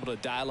being able to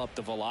dial up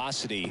the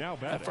velocity.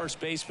 That first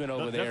baseman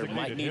over there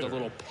might need a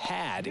little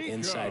pad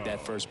inside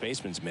that first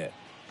baseman's mitt.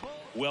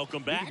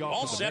 Welcome back.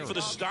 All set for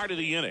the start of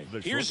the inning.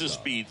 Here's a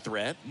speed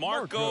threat,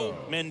 Marco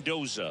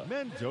Mendoza.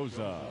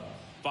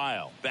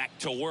 File back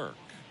to work.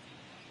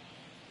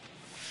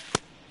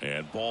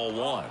 And ball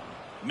 1.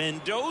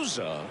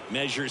 Mendoza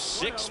measures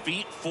 6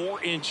 feet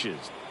 4 inches,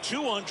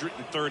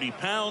 230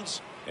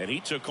 pounds, and he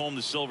took home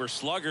the Silver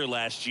Slugger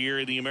last year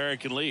in the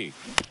American League.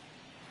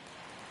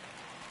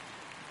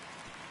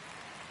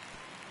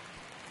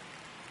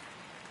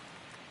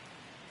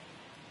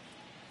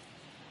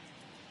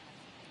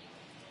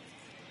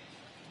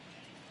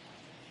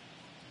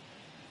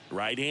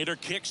 Right-hander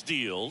kicks,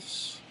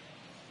 deals.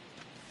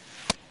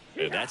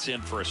 And that's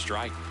in for a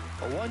strike.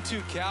 A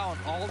 1-2 count.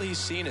 All he's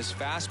seen is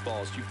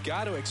fastballs. You've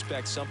got to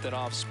expect something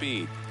off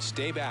speed.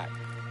 Stay back.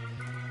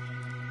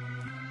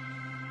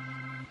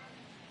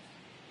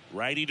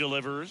 Righty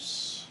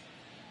delivers.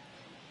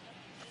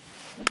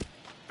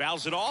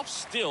 Fouls it off.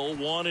 Still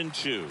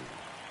 1-2. Hey,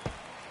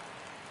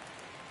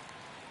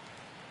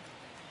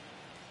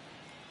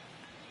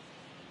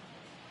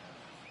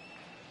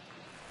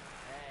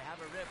 have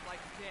a rip like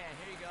you can.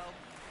 Here you go.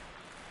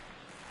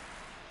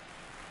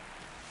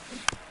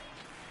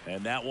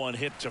 And that one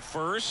hit to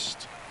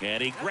first,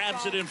 and he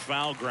grabs it in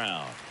foul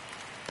ground.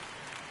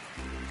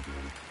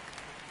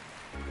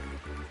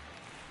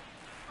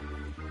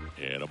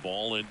 And a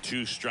ball and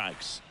 2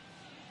 strikes.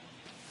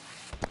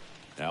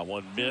 That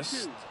one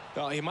missed.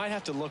 Well, he might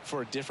have to look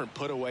for a different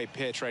put-away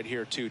pitch right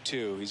here,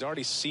 2-2. He's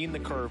already seen the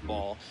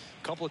curveball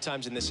a couple of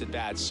times in this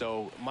at-bat,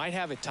 so might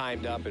have it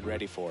timed up and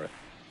ready for it.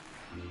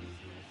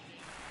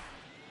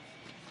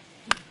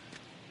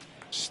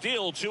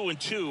 Still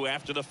 2-2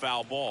 after the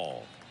foul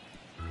ball.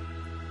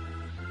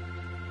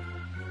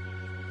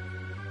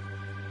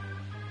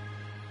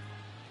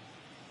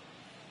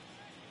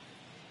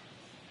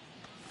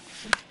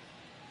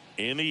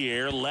 In the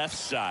air, left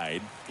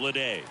side,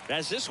 Blade.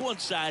 As this one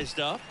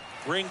sized up,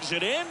 brings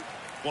it in,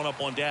 1 up,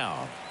 1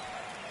 down.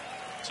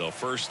 So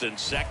first and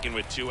second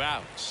with 2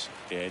 outs.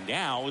 And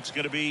now it's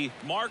going to be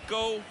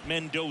Marco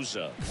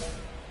Mendoza.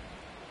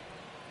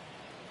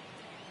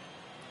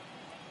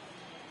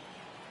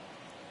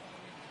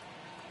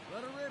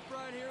 Let her rip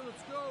right here.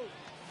 Let's go.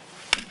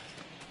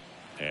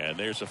 And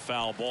there's a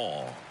foul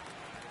ball.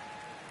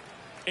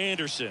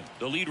 Anderson,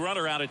 the lead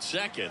runner, out at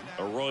second.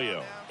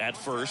 Arroyo at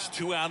first,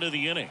 2 out of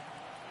the inning.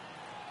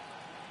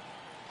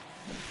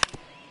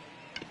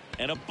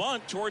 And a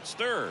bunt towards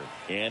third.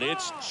 And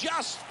it's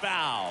just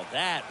foul.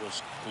 That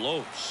was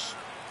close.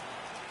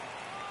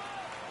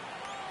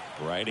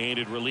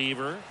 Right-handed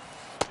reliever.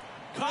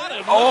 Caught him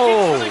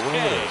looking for the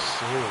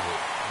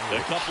K. A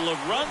couple of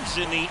runs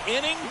in the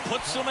inning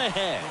puts them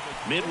ahead.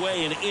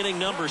 Midway in inning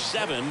number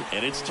 7,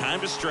 and it's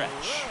time to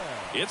stretch.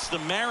 It's the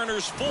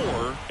Mariners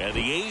 4 and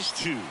the A's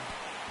 2.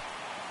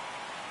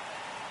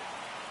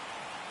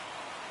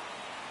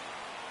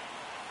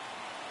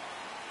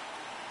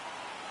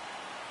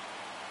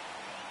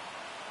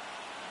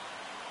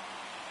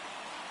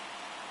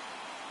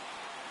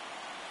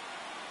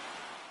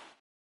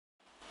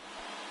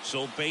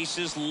 So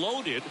bases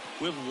loaded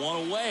with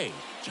one away.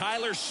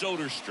 Tyler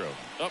Soderstrom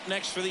up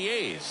next for the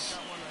A's.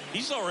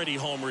 He's already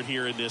homered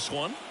here in this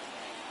one.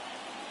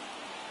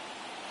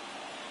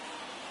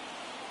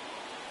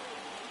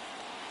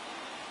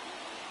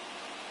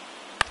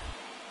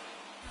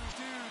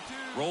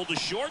 Roll to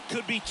short,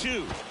 could be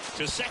two.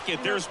 To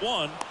second, there's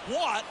one.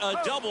 What a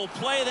double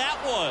play that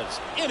was.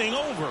 Inning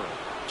over.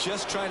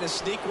 Just trying to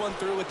sneak one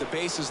through with the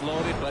bases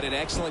loaded, but an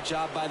excellent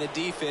job by the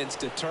defense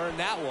to turn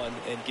that one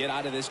and get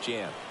out of this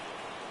jam.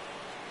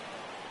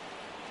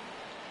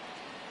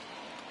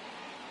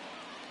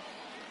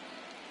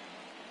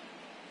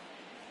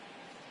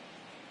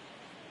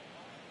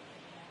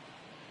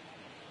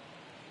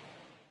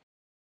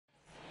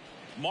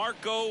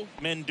 Marco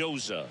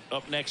Mendoza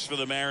up next for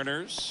the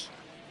Mariners.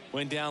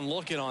 Went down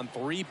looking on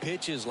 3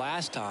 pitches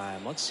last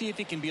time. Let's see if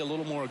he can be a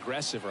little more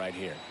aggressive right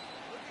here.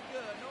 Looking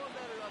good. No one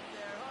better up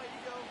there. How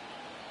you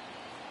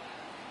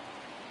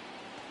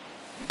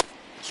go?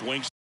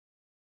 Swings.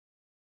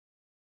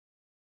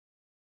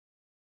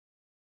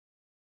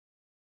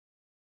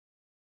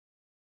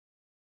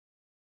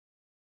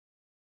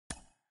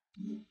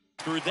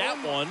 Through that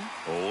one,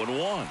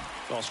 0-1.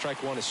 Well,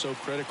 strike one is so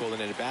critical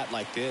in a bat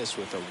like this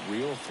with a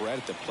real threat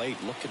at the plate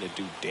looking to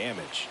do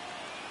damage.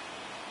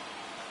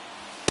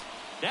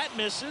 That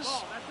misses.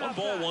 One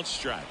ball, one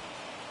strike.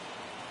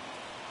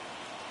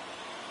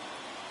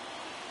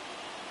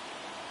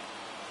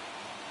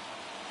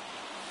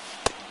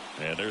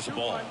 And there's a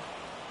ball.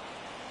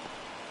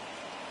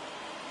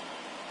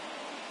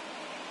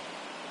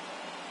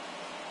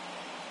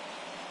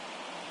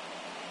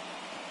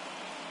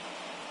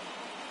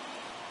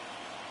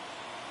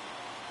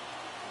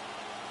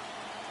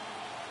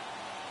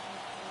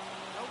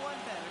 No one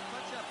better.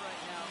 Clutch up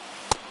right now.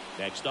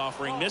 Next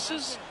offering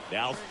misses.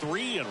 Now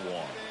 3-1.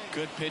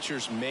 Good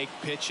pitchers make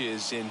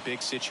pitches in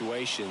big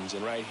situations,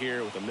 and right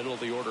here with a middle of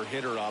the order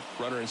hitter up,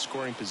 runner in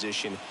scoring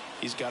position,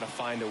 he's got to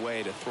find a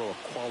way to throw a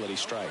quality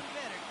strike.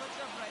 Better.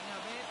 Clutch up right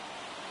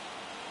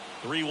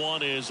now, babe.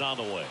 3-1 is on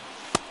the way.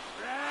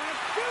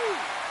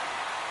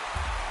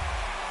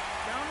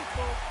 Down and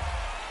full.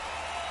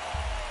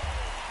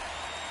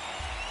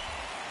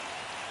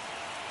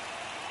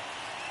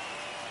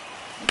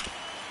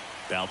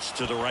 Bounce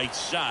to the right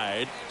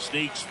side.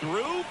 Sneaks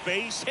through.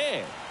 Base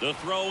hit. The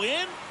throw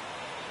in.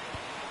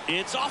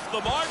 It's off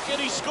the mark, and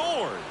he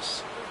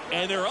scores.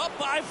 And they're up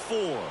by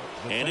 4.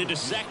 And into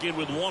second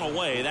with one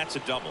away. That's a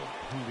double.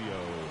 Julio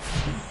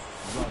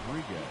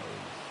Rodriguez.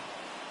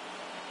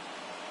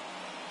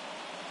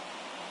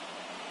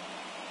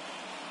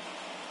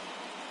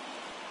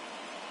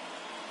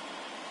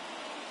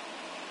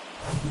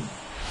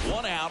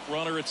 One out,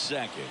 runner at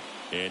second.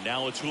 And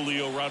now it's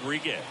Julio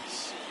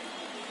Rodriguez.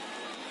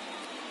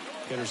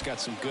 Hitter's got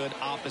some good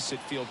opposite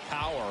field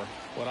power.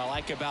 What I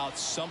like about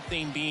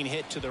something being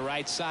hit to the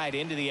right side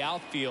into the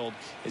outfield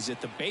is that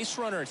the base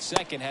runner at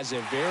second has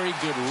a very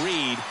good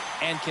read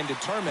and can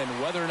determine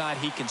whether or not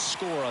he can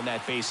score on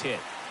that base hit.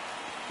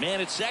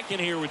 Man at second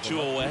here with 2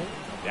 away.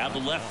 Down the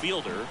left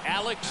fielder,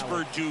 Alex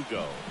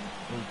Verdugo.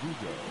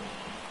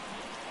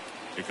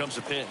 Here comes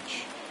a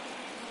pitch.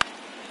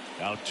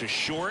 Out to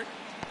short,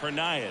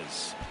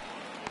 Hernandez.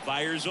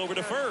 Fires over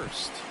to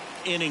first.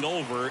 Inning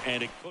over,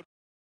 and it could.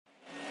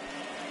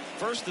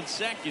 First and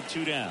second,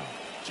 2 down.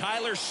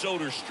 Tyler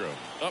Soderstrom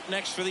up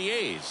next for the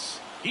A's.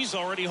 He's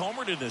already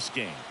homered in this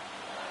game.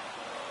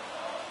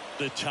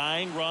 The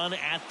tying run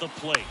at the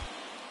plate.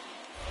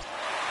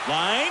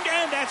 Lined,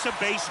 and that's a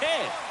base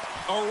hit.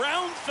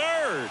 Around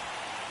third.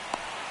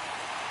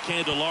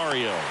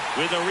 Candelario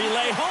with a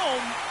relay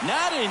home.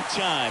 Not in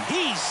time.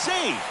 He's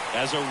safe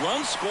as a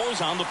run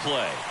scores on the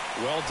play.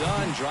 Well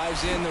done.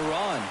 Drives in the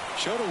run.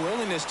 Showed a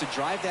willingness to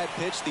drive that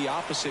pitch the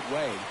opposite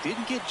way.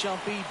 Didn't get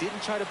jumpy.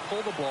 Didn't try to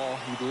pull the ball.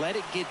 He let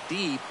it get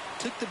deep.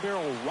 Took the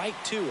barrel right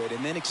to it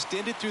and then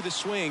extended through the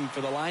swing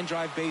for the line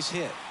drive base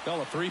hit.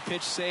 Well, a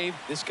 3-pitch save.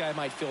 This guy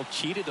might feel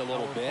cheated a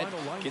little bit.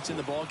 Gets in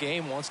the ball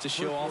game, wants to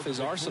show off his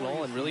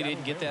arsenal, and really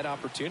didn't get that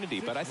opportunity.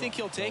 But I think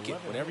he'll take it.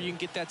 Whenever you can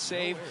get that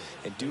save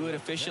and do it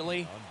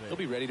efficiently, he'll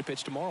be ready to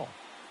pitch tomorrow.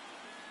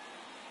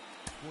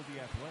 For the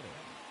Athletics,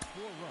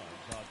 4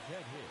 runs on 10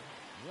 hits,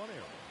 1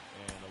 error,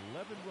 and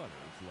 11 runners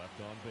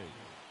left on base.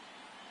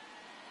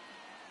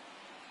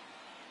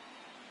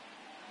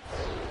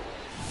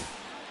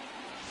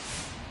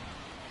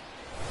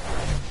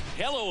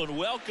 Hello and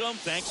welcome.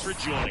 Thanks for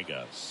joining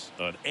us.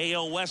 An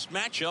AL West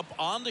matchup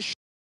on the show.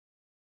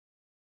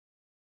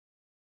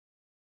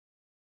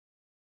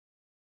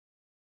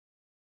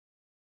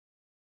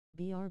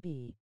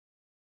 BRB.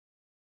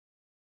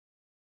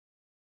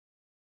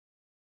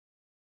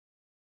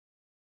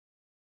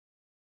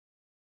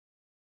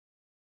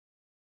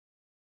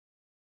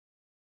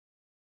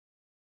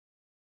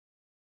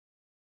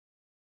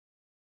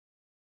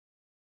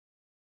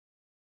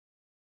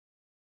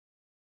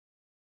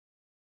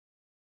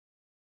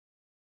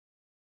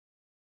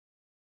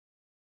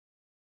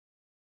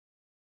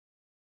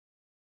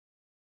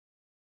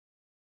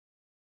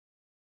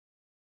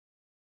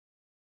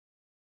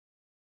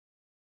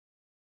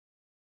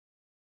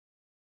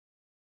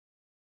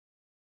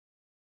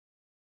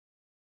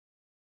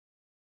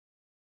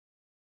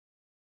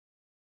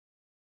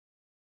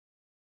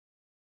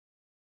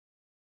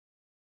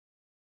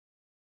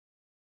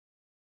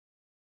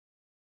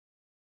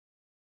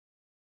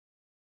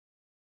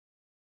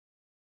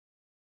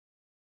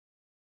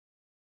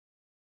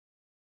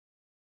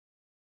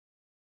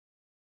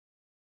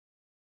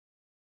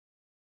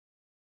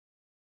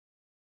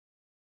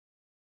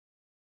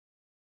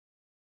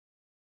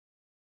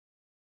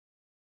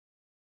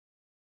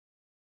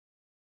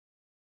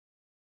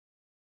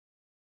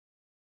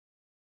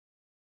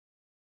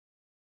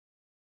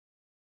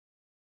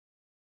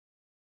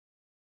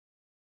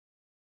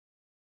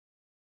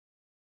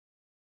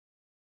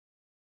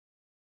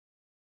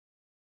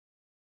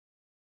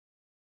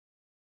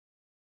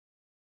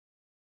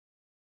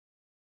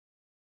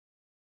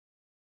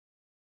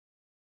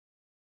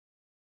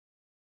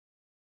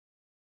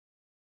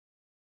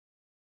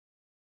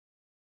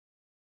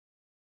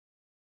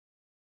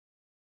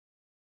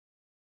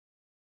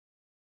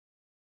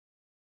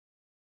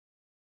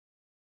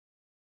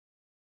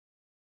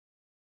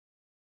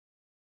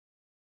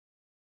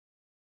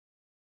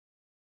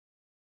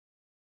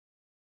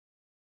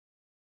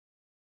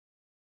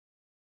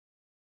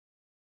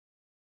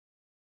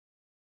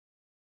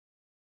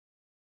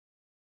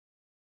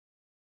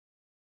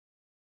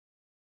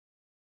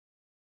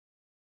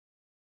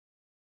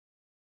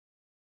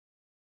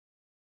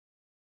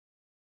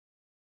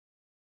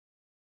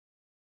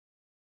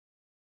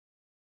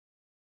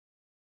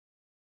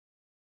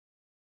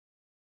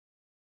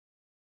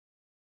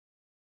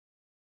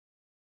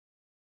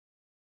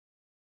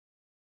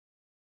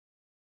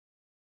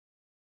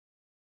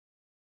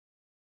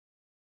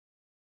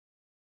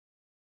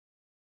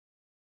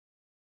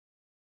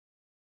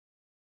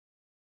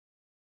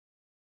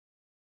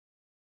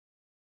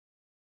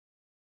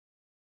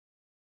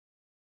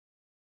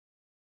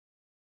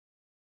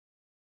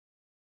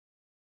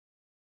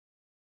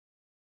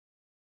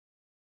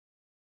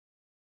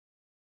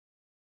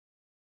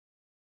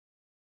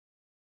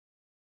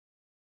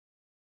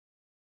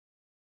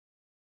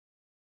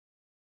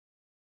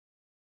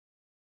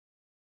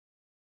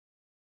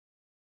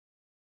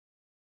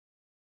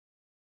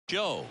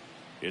 Joe.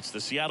 It's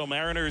the Seattle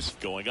Mariners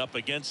going up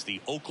against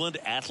the Oakland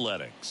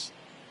Athletics.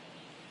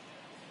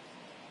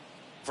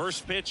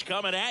 First pitch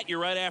coming at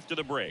you right after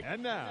the break.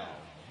 And now,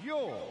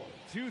 your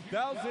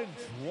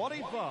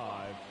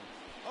 2025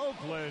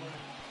 Oakland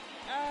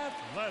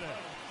Athletics.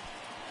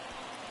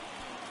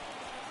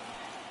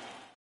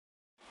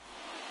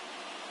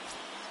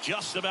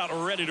 Just about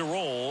ready to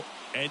roll.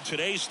 And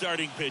today's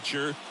starting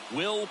pitcher,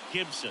 Will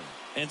Gibson.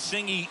 And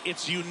Singy,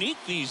 it's unique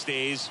these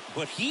days,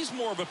 but he's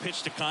more of a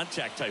pitch to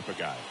contact type of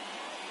guy.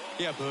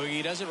 Yeah, Boogie,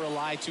 he doesn't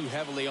rely too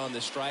heavily on the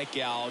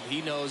strikeout.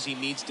 He knows he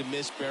needs to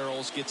miss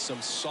barrels, get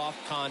some soft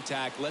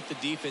contact, let the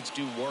defense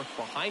do work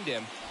behind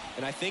him.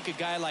 And I think a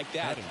guy like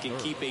that can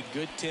keep a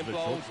good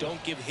tempo,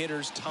 don't give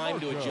hitters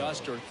time to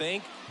adjust or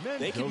think.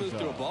 They can move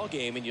through a ball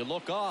game, and you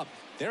look up,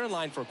 they're in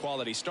line for a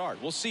quality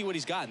start. We'll see what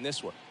he's got in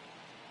this one.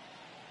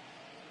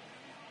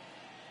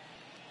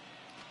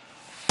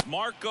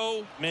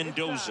 Marco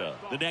Mendoza,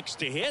 the next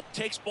to hit,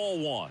 takes ball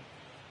one.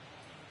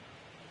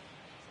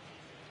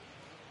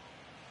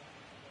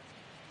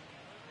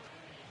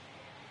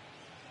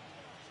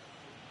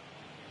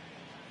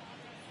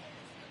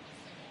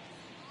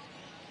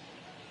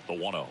 The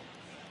 1-0.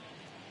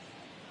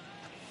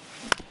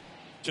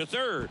 To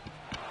third.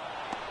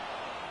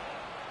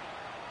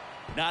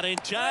 Not in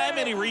time,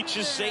 and he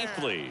reaches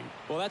safely.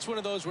 Well, that's one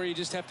of those where you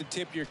just have to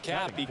tip your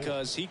cap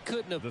because he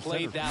couldn't have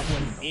played that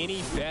one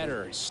any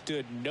better. He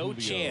stood no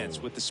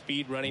chance with the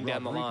speed running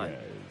down the line.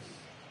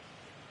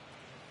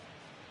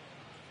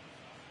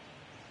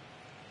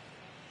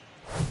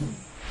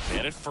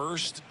 And at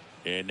first,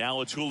 and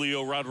now it's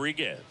Julio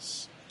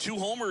Rodriguez. 2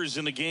 homers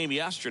in the game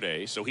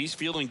yesterday, so he's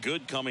feeling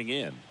good coming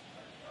in.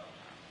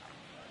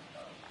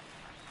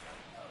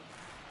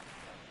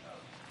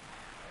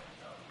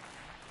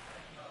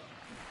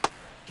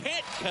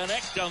 Can't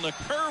connect on the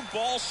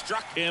curveball,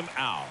 struck him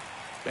out.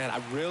 Man, I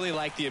really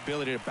like the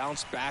ability to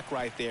bounce back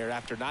right there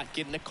after not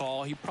getting a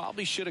call. He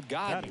probably should have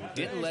gotten it.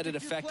 Didn't let it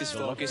affect his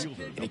focus,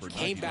 and he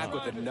came back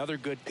with another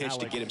good pitch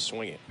to get him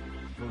swinging.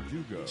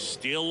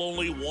 Still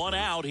only 1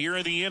 out here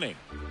in the inning.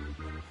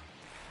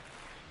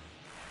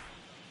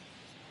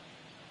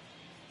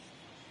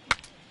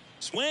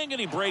 Swing, and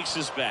he breaks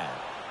his bat.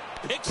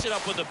 Picks it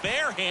up with a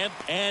bare hand,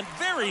 and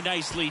very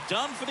nicely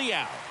done for the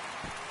out.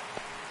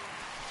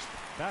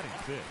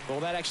 Well,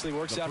 that actually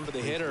works out for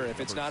the hitter.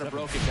 If it's not a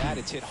broken bat,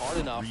 it's hit hard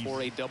enough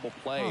for a double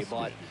play.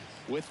 But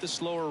with the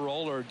slower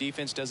roller,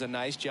 defense does a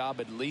nice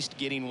job at least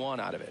getting 1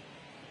 out of it.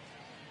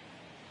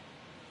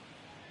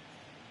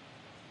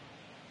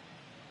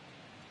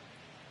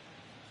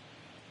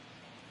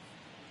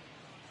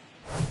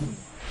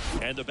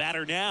 And the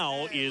batter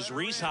now is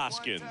Rhys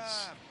Hoskins.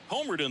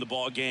 Homered in the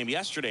ball game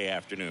yesterday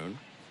afternoon.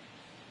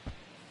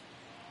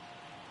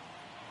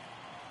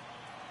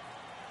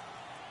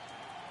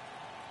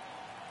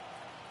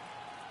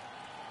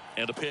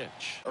 And a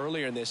pitch.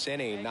 Earlier in this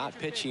inning, not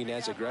pitching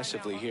as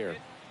aggressively here.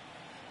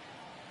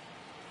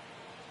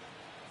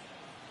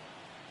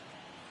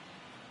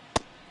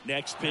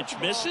 Next pitch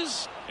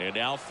misses, and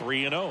now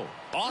 3-0.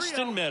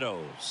 Austin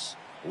Meadows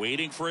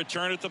waiting for a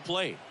turn at the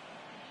plate.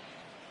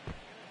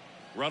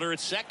 Runner at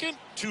second,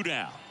 2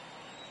 down.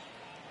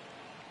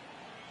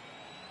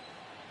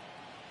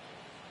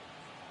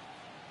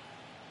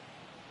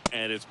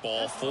 And it's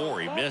ball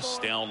 4. He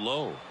missed down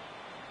low.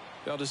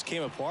 Well, just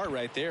came apart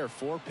right there.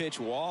 4-pitch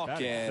walk,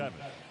 and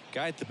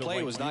guy at the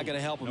plate was not going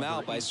to help him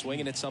out by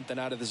swinging at something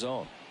out of the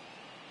zone.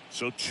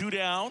 So 2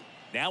 down.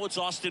 Now it's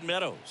Austin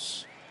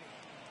Meadows.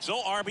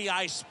 So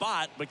RBI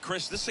spot, but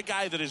Chris, this is a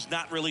guy that is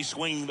not really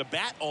swinging the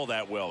bat all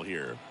that well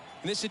here.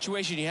 In this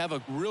situation, you have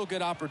a real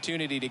good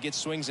opportunity to get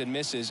swings and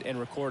misses and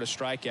record a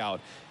strikeout.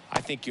 I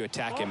think you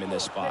attack him in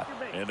this spot.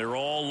 And they're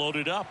all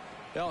loaded up.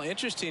 Well,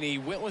 interesting. He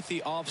went with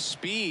the off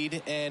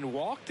speed and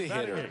walked the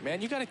hitter.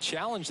 Man, you got to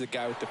challenge the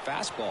guy with the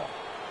fastball.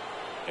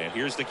 And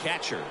here's the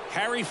catcher,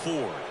 Harry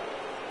Ford.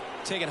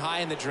 Taken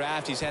high in the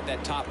draft, he's had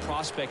that top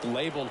prospect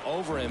labeled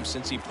over him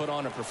since he put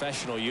on a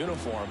professional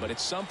uniform. But at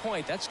some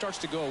point, that starts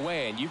to go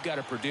away, and you've got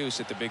to produce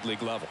at the big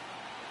league level.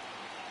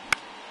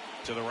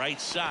 To the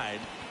right side.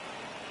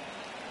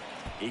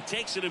 He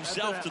takes it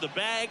himself to the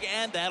bag,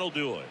 and that'll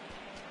do it.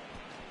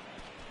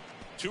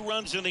 2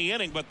 runs in the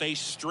inning, but they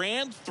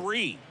strand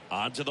 3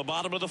 on to the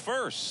bottom of the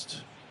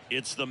first.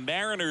 It's the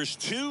Mariners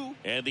 2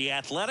 and the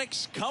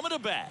Athletics coming to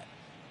bat.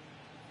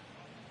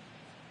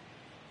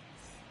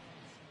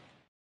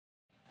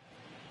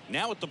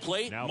 Now at the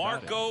plate,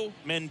 Marco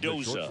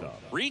Mendoza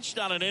reached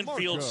on an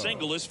infield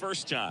single his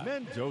first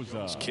time.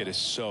 This kid is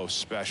so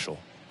special.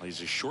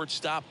 He's a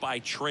shortstop by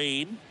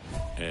trade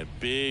and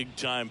big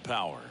time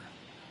power.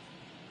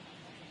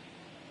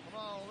 Come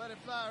on, let it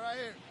fly right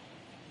here.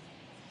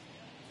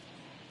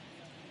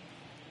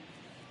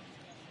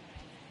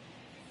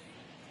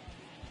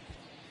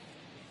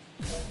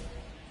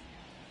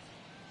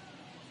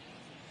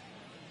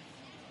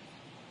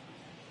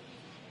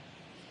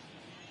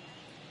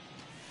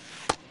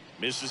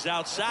 Misses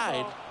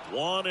outside,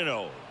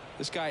 1-0.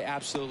 This guy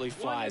absolutely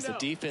flies. The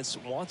defense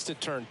wants to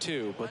turn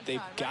two, but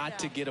they've got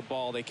to get a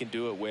ball they can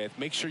do it with.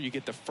 Make sure you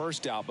get the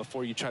first out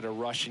before you try to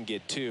rush and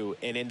get two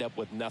and end up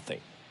with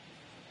nothing.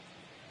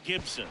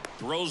 Gibson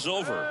throws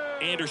over.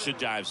 Anderson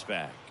dives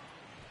back.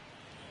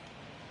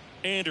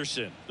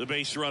 Anderson, the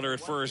base runner at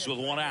first with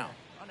one out.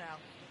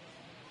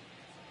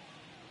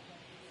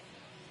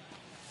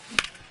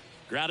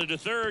 Grounded to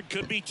third,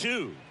 could be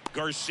two.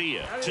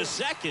 Garcia to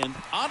second,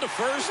 on to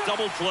first,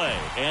 double play,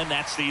 and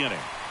that's the inning.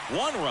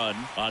 One run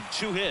on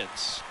two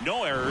hits,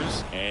 no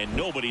errors, and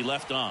nobody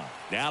left on.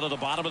 Now to the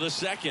bottom of the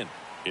second.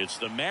 It's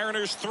the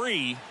Mariners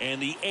 3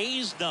 and the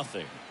A's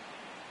nothing.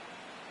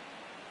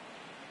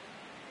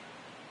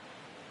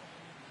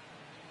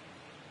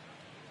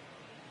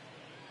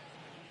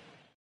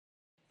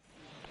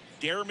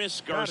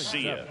 Dermis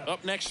Garcia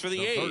up next for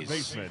the A's. Third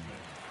baseman,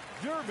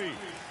 Dermis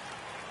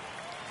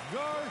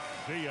Garcia.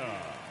 Hey,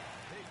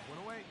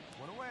 one away,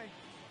 one away.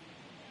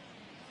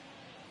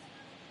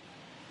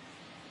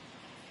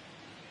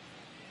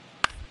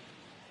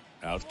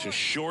 Out to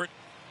short,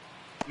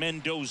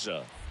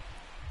 Mendoza.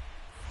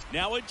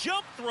 Now a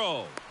jump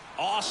throw.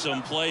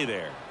 Awesome play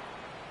there.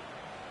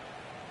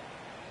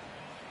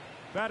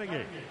 Batting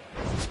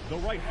eighth, the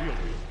right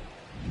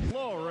fielder,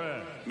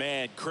 Flores.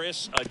 Man,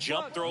 Chris, a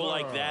jump throw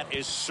like that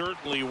is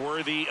certainly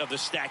worthy of the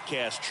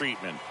StatCast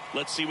treatment.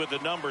 Let's see what the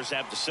numbers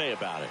have to say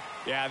about it.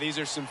 Yeah, these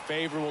are some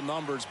favorable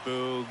numbers,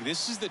 Boog.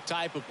 This is the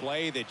type of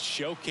play that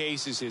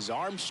showcases his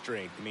arm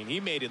strength. I mean, he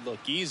made it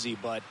look easy,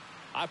 but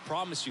I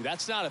promise you,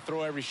 that's not a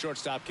throw every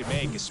shortstop can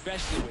make,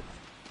 especially with...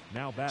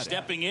 Now batting.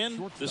 Stepping in,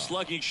 shortstop, the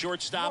slugging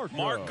shortstop,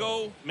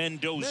 Marco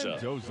Mendoza.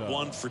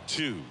 1 for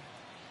 2.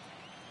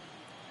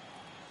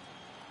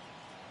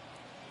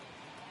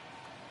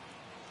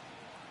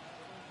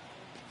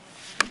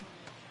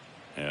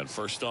 And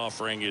first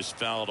offering is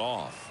fouled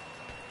off.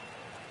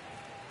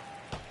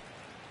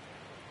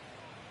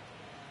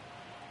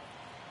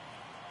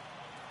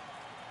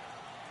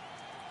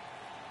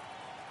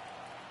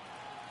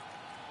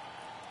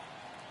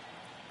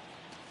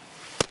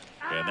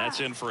 And that's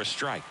in for a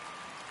strike.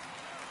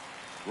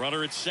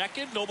 Runner at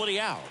second, nobody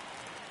out.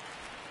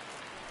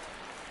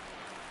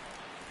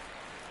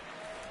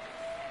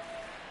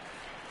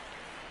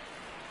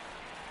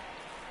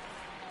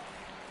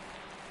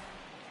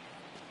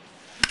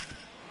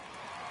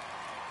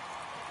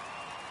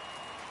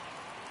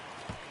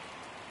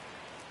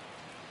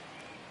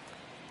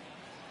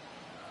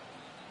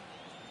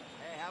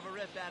 Hey, have a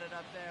rip at it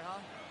up there, huh?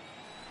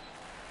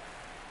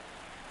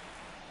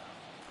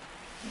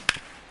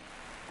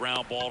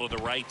 Ground ball to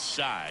the right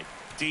side.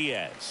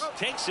 Diaz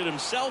takes it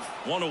himself.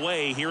 One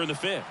away here in the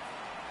fifth.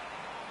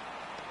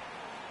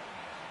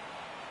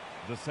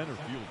 The center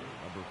fielder,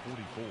 number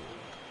 44.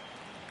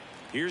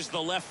 Here's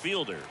the left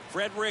fielder,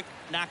 Frederick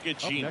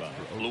Nakajima.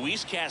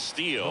 Luis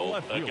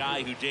Castillo, a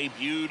guy who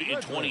debuted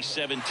in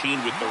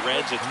 2017 with the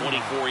Reds at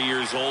 24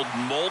 years old.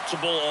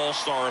 Multiple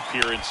All-Star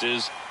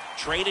appearances.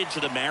 Traded to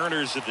the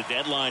Mariners at the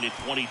deadline in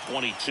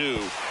 2022.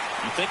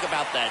 You think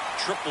about that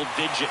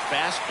triple-digit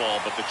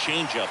fastball, but the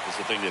changeup is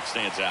the thing that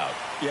stands out.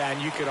 Yeah, and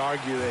you could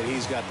argue that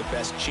he's got the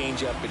best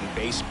changeup in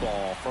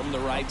baseball. From the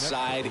right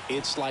side,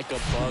 it's like a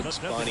Bugs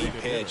Bunny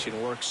pitch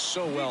and works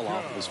so well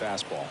off of his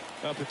fastball.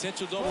 A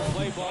potential double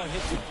play ball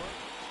hit.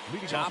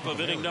 Top of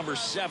inning number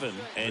 7,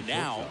 and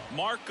now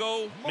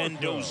Marco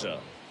Mendoza.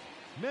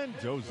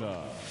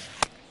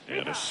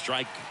 And a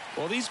strike.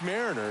 Well, these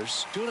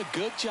Mariners doing a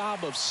good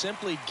job of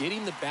simply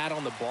getting the bat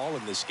on the ball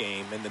in this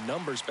game, and the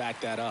numbers back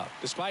that up.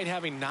 Despite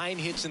having 9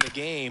 hits in the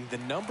game, the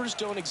numbers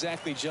don't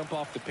exactly jump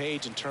off the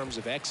page in terms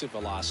of exit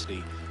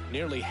velocity.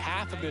 Nearly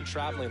half have been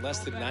traveling less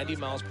than 90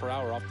 miles per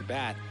hour off the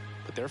bat,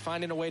 but they're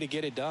finding a way to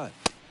get it done.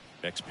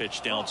 Next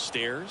pitch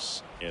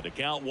downstairs, and a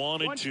count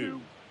 1-2.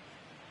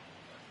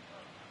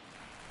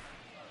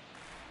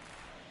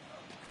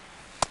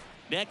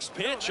 Next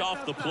pitch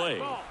off the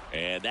plate,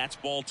 and that's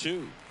ball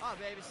 2. Oh,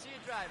 baby, see you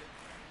drive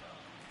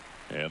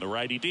it. And the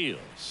righty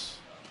deals.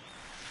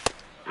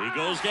 He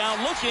goes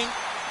down looking.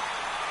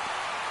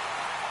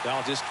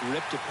 They'll just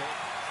rip to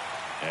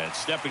pay. And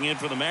stepping in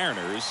for the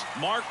Mariners,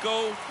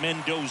 Marco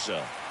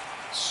Mendoza.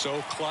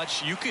 So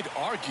clutch, you could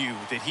argue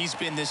that he's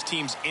been this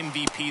team's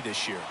MVP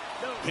this year.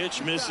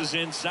 Pitch misses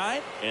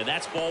inside, and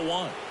that's ball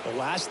 1. The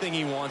last thing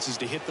he wants is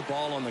to hit the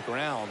ball on the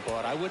ground,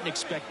 but I wouldn't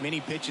expect many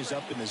pitches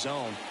up in the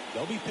zone.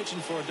 They'll be pitching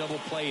for a double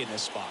play in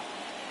this spot.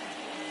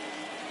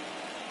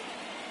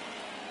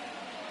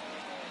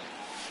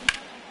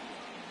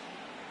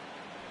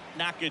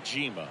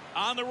 Nakajima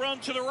on the run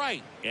to the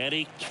right, and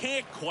he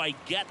can't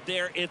quite get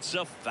there. It's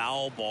a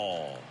foul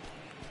ball.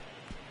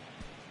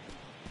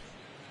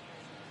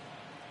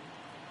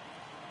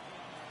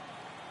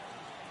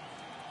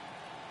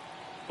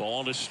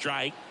 Ball to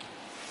strike.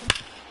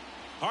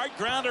 Hard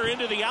grounder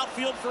into the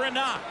outfield for a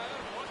knock.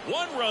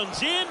 One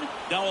runs in.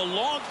 Now a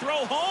long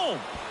throw home,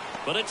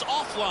 but it's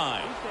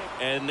offline,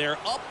 and they're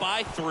up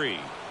by 3.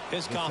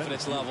 His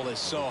confidence level is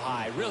so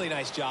high. Really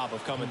nice job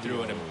of coming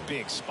through in a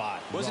big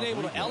spot. Wasn't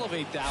able to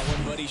elevate that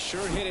one, but he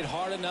sure hit it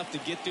hard enough to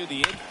get through the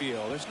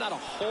infield. There's not a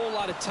whole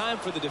lot of time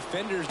for the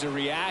defenders to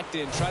react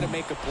and try to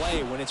make a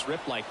play when it's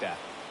ripped like that.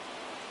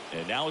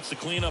 And now it's the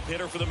cleanup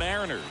hitter for the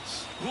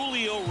Mariners,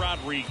 Julio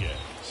Rodriguez.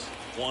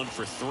 1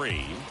 for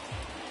 3.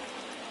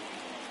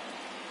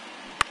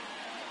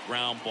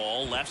 Ground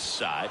ball left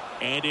side,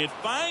 and it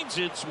finds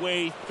its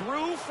way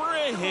through for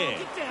a hit.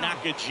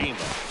 Nakajima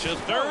to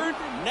third,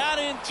 not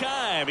in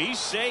time. He's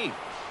safe.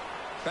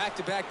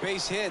 Back-to-back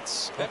base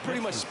hits. That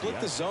pretty much split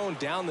the zone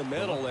down the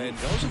middle, and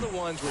those are the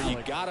ones where you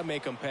got to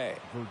make them pay.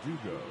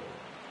 Verdugo.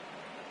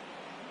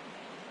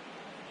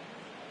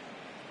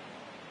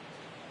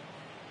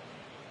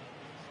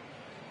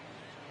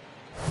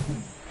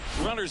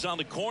 Runners on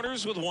the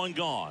corners with 1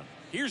 gone.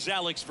 Here's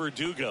Alex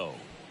Verdugo.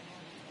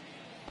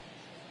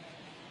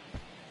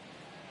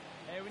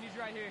 Hey, we need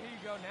you right here. Here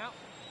you go now.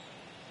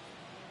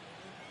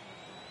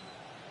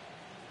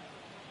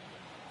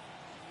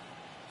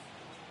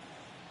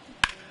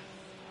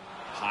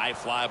 High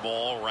fly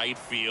ball right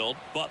field.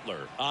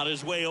 Butler on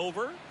his way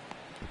over.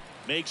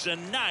 Makes a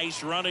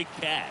nice running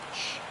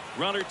catch.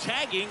 Runner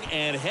tagging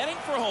and heading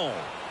for home.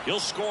 He'll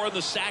score on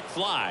the sac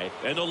fly,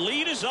 and the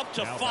lead is up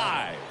to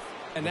 5.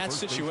 In that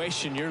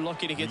situation, you're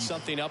looking to get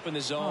something up in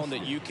the zone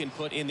that you can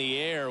put in the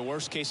air.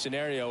 Worst case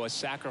scenario, a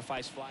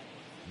sacrifice fly.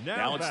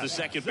 Now it's the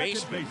second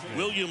baseman,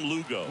 William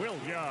Lugo.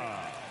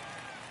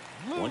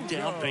 1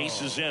 down,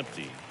 base is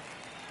empty.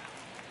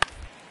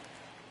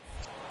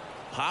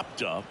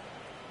 Popped up.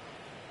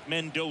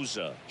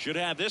 Mendoza should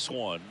have this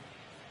one.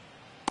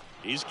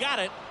 He's got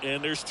it,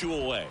 and there's 2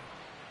 away.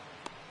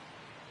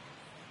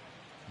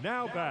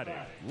 Now batting,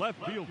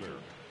 left fielder,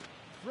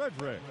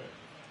 Frederick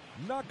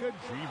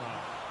Nakajima.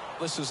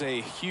 This is a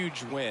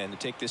huge win to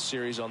take this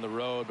series on the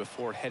road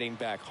before heading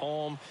back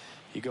home.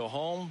 You go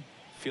home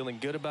feeling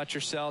good about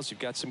yourselves. You've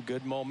got some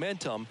good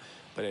momentum,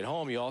 but at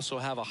home you also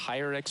have a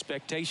higher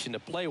expectation to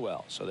play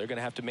well. So they're going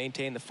to have to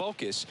maintain the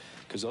focus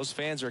because those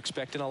fans are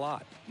expecting a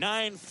lot.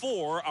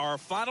 9-4 our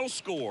final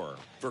score.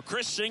 For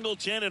Chris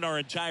Singleton and our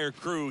entire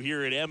crew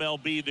here at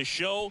MLB The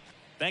Show,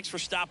 thanks for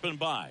stopping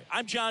by.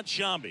 I'm John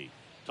Shambi.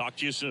 Talk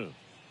to you soon.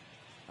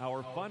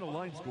 Our final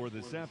line score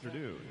this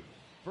afternoon.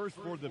 First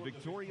for the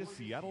victorious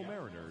Seattle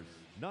Mariners,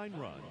 9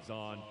 runs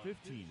on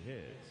 15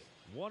 hits.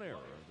 1 error.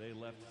 They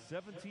left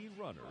 17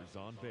 runners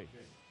on base.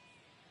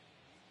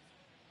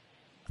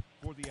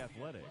 For the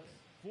Athletics,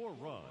 4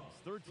 runs,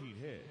 13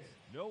 hits.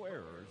 No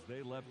errors.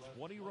 They left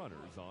 20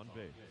 runners on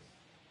base.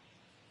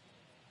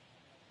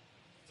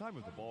 Time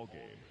of the ball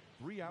game,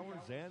 3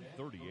 hours and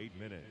 38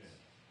 minutes.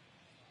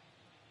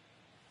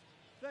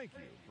 Thank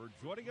you for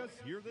joining us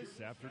here this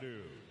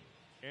afternoon.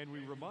 And we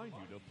remind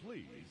you to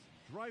please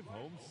drive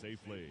home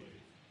safely.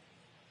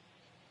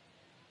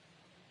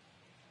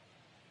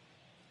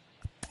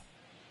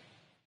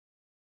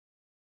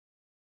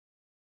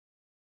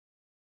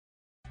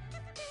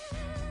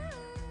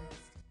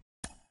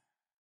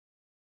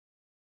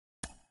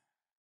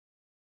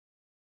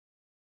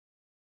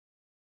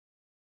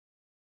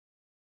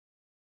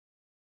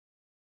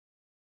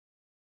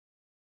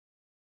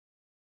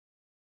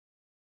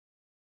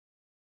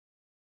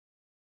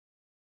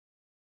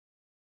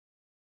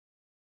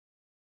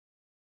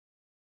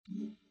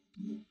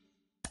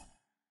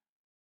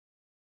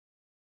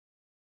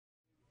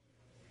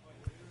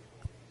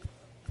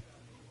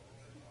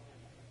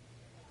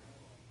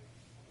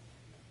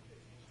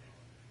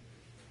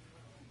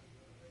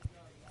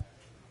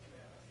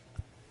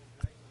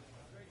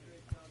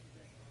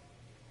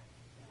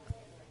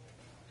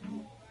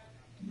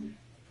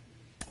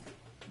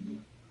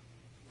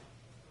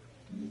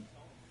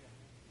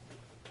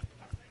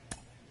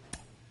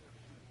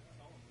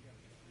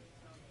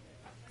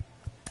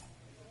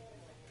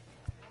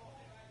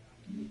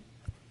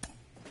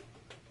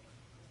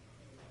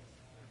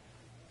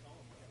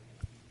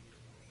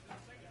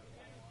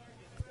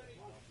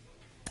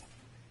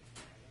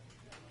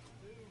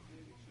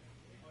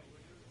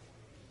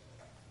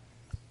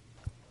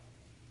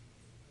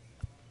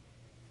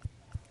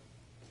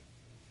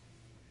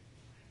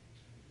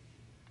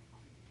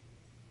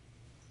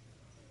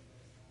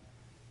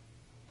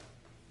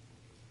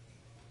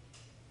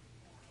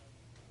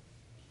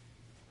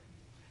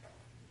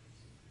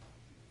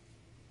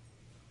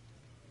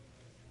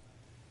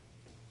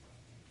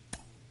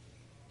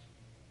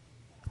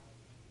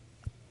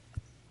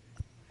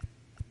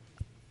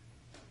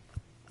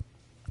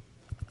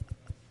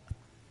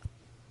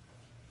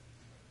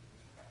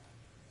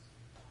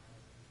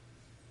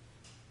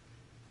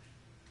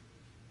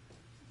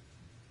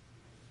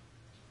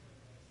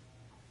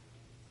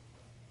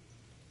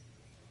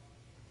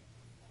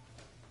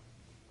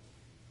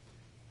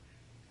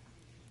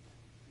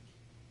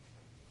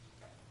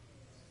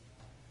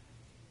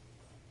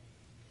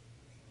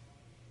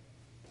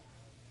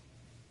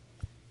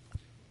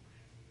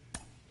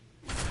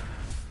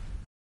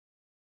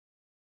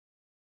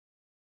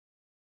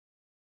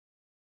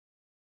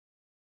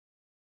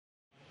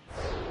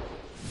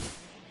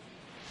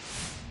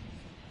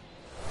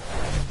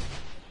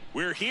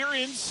 We're here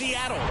in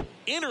Seattle.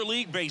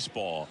 Interleague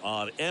Baseball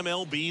on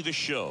MLB The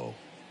Show.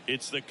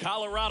 It's the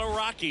Colorado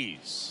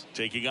Rockies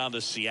taking on the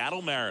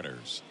Seattle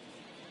Mariners.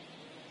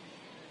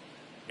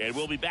 And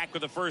we'll be back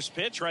with the first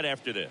pitch right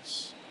after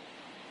this.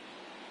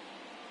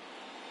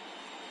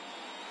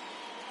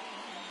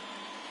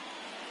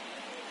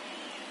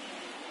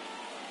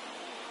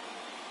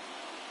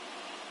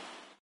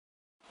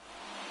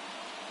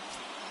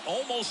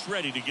 Almost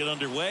ready to get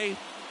underway.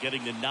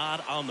 Getting the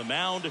nod on the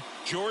mound,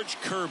 George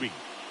Kirby.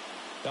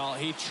 Well,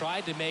 he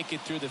tried to make it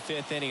through the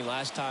 5th inning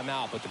last time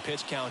out, but the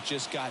pitch count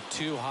just got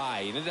too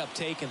high. He ended up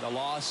taking the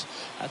loss.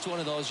 That's one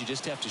of those you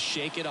just have to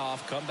shake it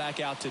off, come back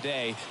out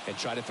today, and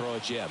try to throw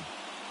a gem.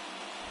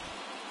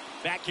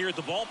 Back here at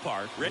the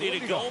ballpark, ready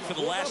to go for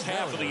the last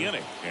half of the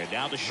inning. And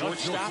now the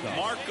shortstop,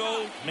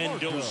 Marco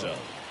Mendoza.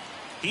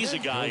 He's a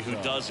guy who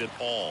does it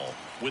all.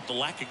 With the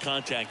lack of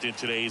contact in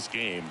today's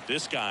game,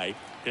 this guy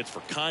hits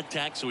for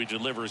contact, so he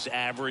delivers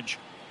average,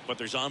 but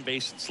there's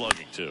on-base and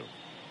slugging, too.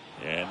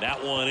 And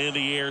that one in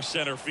the air,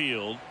 center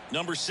field.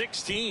 Number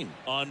 16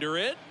 under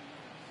it.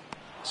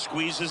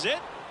 Squeezes it.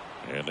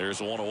 And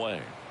there's one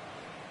away.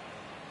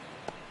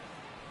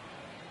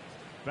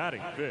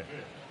 Batting fifth.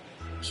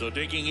 So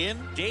digging in,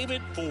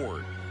 David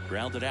Ford.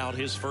 Grounded out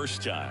his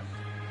first time.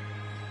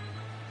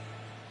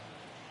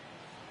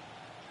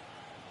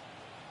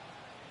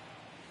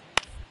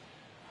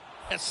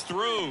 That's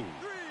through.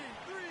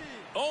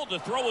 Oh, the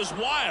throw is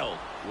wild.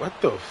 What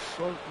the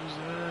fuck was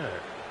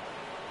that?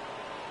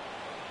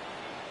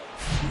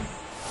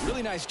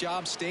 Really nice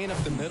job staying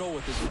up the middle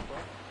with his...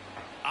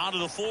 Out of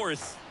the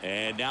 4th.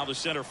 And now the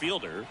center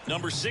fielder,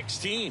 number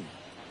 16.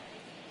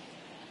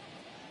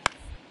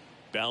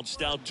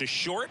 Bounced out to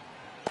short.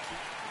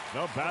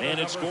 And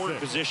it's scored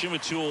position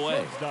with 2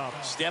 away.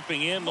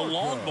 Stepping in, the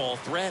long ball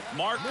threat,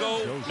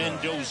 Marco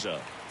Mendoza.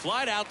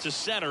 Flied out to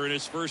center in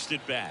his first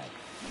at bat.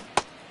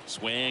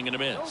 Swing and a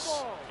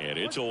miss. And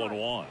it's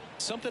 0-1.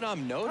 Something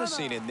I'm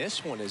noticing in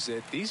this one is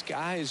that these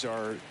guys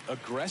are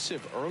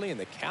aggressive early in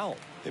the count.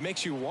 It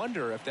makes you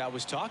wonder if that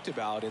was talked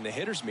about in the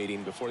hitters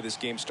meeting before this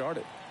game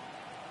started.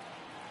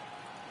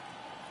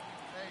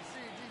 Hey,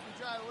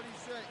 CG, what do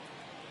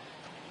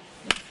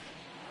you say?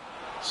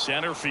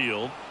 Center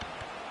field.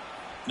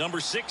 Number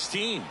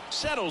 16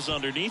 settles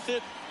underneath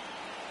it.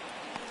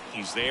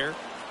 He's there.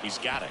 He's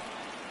got it.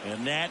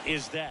 And that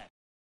is that.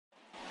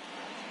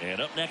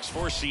 And up next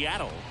for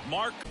Seattle,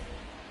 Mark.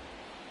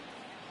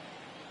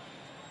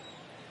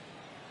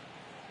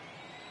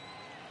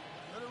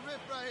 Let it rip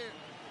right here.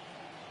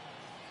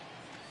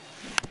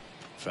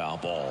 Foul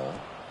ball.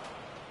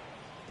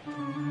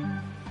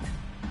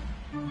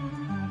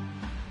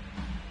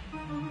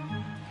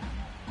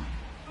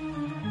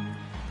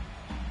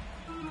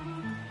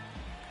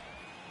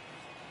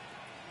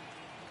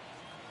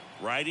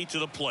 Righty to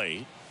the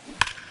plate.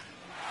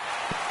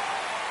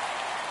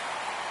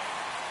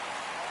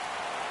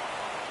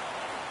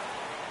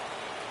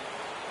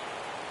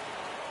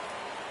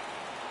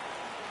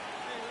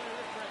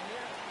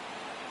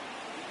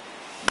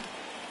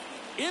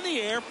 In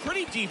the air,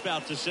 pretty deep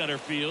out to center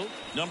field.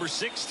 Number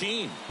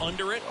 16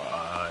 under it.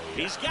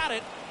 He's got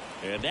it.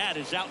 And that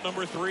is out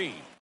number 3.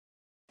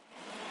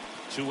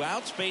 2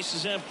 outs, base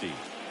is empty.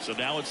 So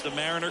now it's the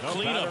Mariner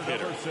cleanup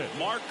hitter,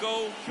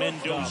 Marco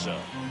Mendoza.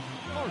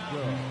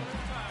 Marco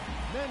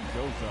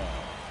Mendoza.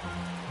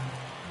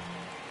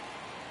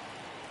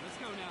 Let's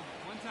go now.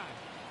 One time.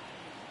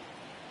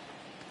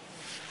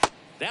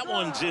 That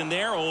one's in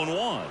there,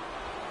 0-1.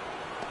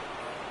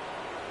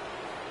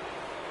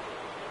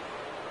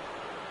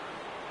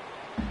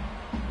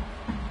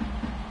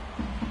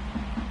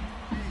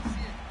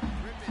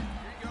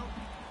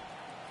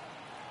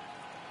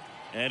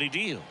 And he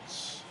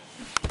deals.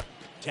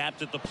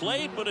 Tapped at the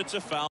plate, but it's a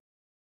foul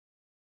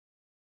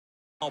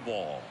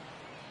ball.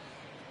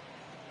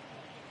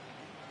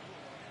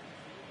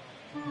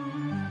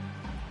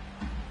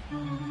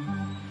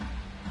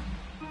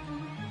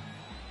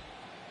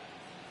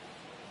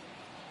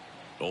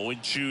 Oh,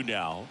 2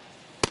 now.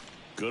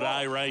 Good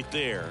eye right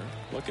there.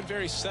 Looking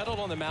very settled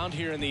on the mound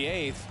here in the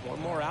 8th.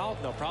 One more out,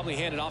 and they'll probably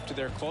hand it off to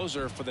their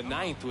closer for the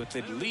 9th with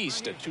at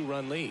least a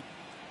 2-run lead.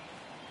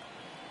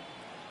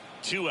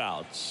 2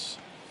 outs.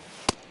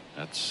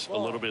 That's a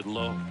little bit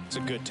low. It's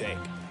a good take.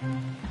 Come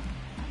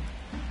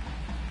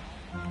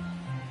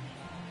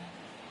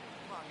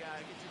on, guy.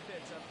 Get your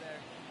pitch up there.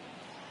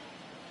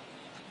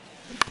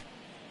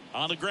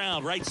 On the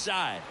ground, right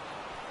side.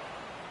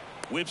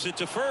 Whips it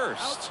to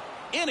first.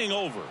 Inning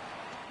over.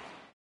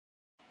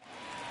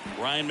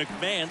 Ryan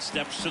McMahon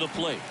steps to the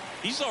plate.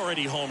 He's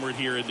already homered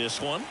here in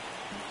this one.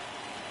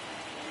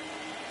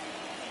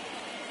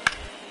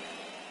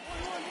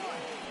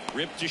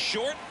 Ripped to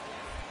short.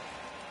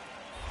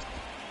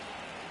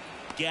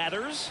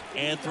 Gathers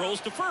and throws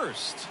to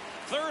first.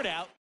 3rd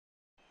out.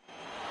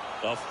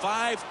 A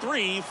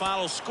 5-3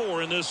 final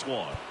score in this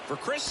one. For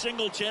Chris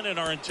Singleton and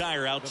our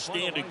entire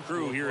outstanding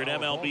crew here at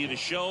MLB The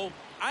Show,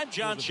 I'm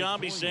John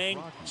Shambi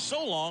saying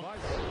so long.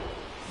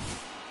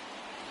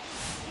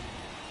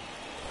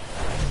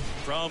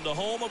 From the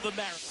home of the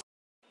Mariners.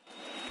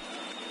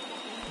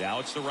 Now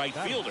it's the right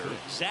fielder,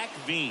 Zach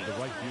Veen. The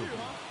right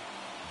fielder,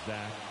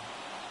 Zach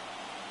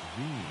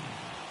Veen.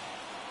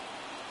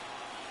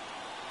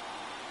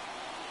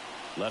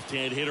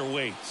 Left-hand hitter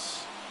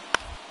waits.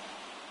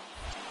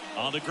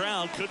 On the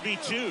ground, could be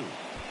two.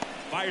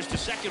 Fires to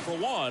second for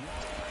one.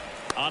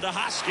 On to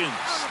Hoskins.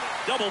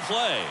 Double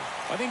play.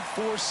 I think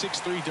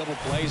 4-6-3 double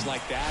plays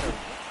like that are...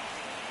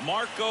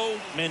 Marco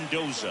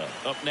Mendoza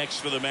up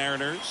next for the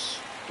Mariners.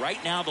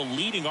 Right now the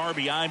leading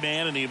RBI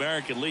man in the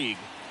American League.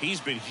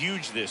 He's been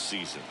huge this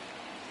season.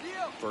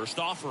 First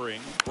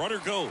offering. Runner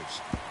goes.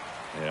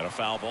 And a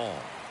foul ball.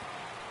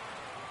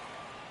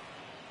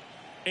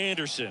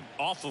 Anderson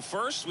off of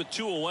first with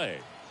 2 away.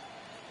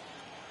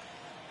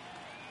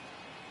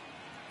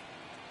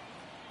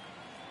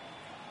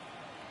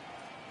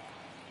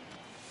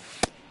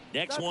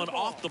 Next one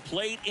off the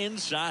plate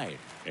inside.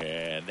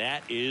 And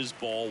that is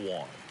ball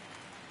 1.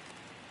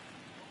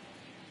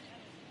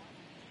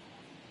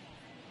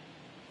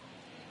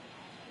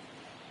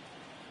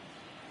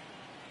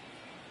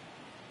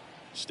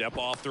 Step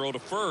off throw to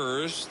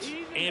first.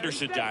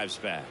 Anderson dives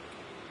back.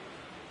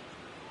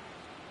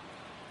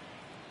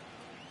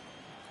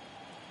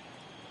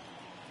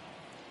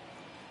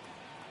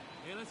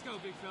 Hey, let's go,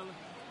 big fella.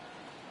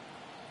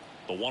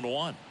 The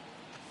 1-1.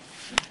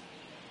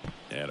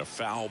 And a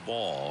foul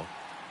ball.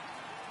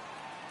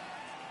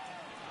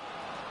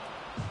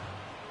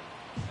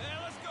 Hey,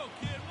 let's go,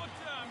 kid. One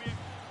time here.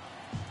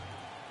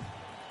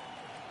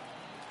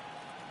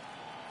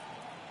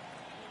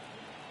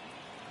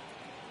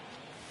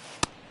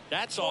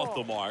 That's off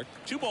the mark.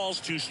 2 balls,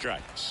 2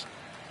 strikes.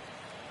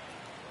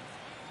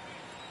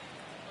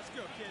 Let's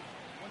go, kid.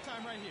 One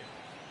time right here.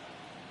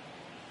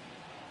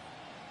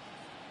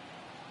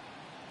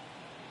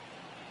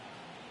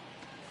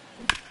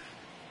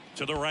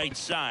 To the right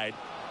side.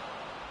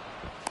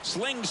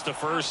 Slings to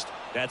first.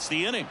 That's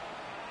the inning.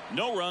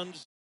 No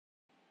runs.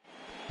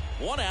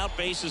 1 out,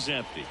 base is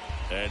empty.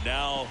 And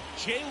now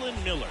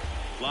Jalen Miller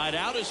lied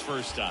out his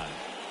first time.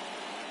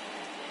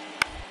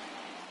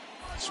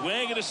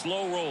 Swing and a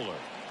slow roller.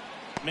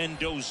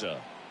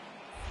 Mendoza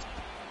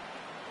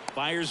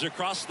fires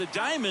across the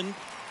diamond.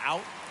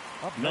 Out.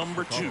 Up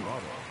Number 2.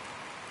 Colorado,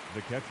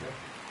 the catcher.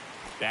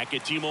 Back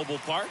at T-Mobile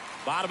Park,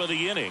 bottom of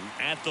the inning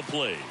at the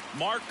plate.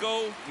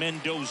 Marco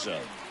Mendoza.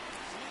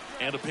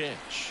 And a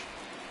pitch.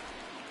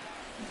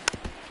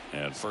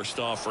 And first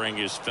offering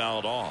is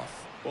fouled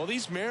off. Well,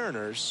 these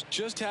Mariners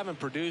just haven't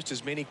produced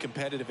as many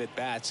competitive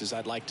at-bats as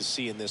I'd like to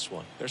see in this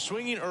one. They're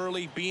swinging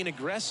early, being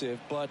aggressive,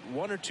 but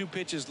 1 or 2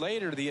 pitches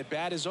later, the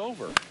at-bat is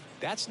over.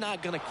 That's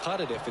not going to cut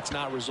it if it's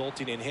not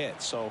resulting in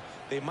hits. So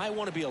they might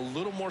want to be a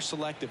little more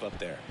selective up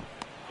there.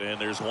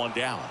 And there's 1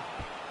 down.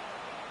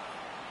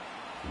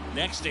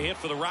 Next to hit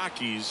for the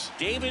Rockies,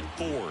 David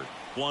Ford.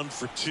 1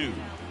 for 2.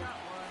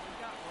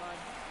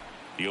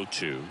 The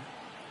 0-2.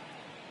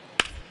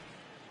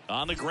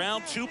 On the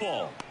ground, 2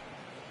 ball.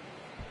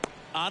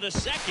 On to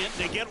second,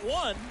 they get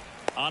 1.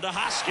 On to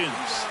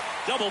Hoskins.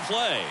 Double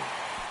play.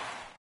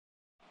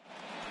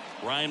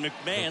 Ryan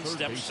McMahon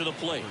steps to the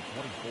plate.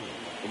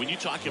 When you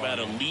talk about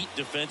elite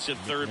defensive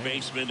third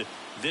baseman,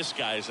 this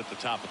guy is at the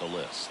top of the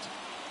list.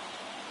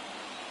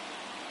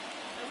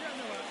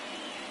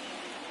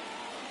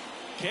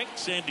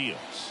 Kicks and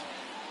deals.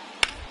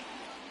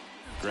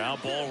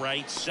 Ground ball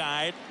right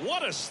side.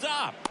 What a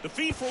stop. The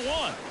feed for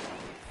 1.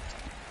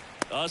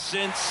 A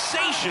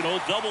sensational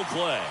double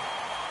play.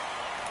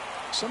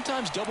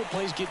 Sometimes double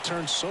plays get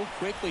turned so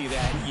quickly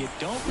that you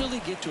don't really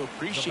get to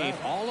appreciate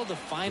all of the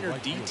finer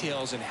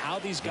details and how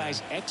these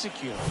guys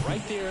execute.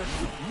 Right there,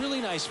 really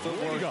nice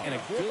footwork, and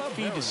a good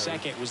feed to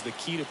second was the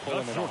key to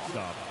pulling it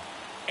off.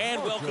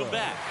 And welcome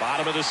back.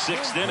 Bottom of the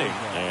 6th inning.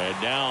 And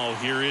now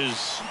here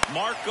is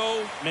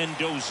Marco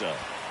Mendoza.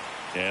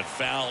 And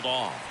fouled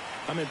off.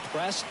 I'm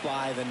impressed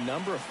by the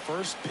number of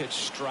first pitch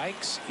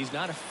strikes. He's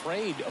not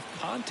afraid of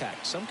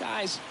contact. Some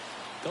guys,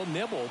 they'll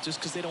nibble just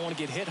because they don't want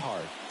to get hit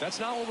hard. That's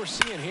not what we're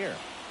seeing here.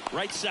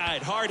 Right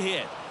side, hard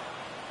hit.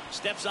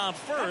 Steps on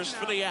first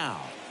for the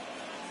out.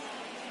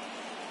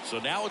 So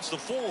now it's the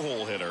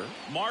 4-hole hitter,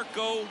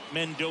 Marco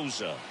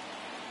Mendoza.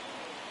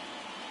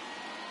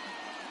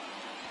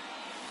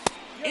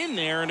 In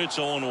there, and it's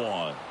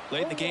 0-1.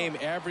 Late in the game,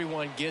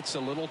 everyone gets a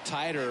little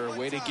tighter.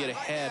 Way to get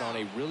ahead on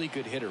a really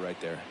good hitter right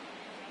there.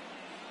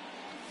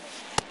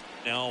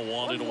 Now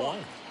 1-1.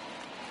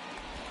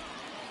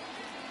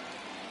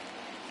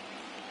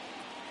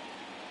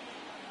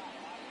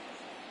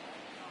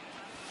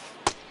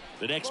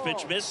 The next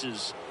pitch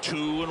misses.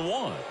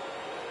 2-1.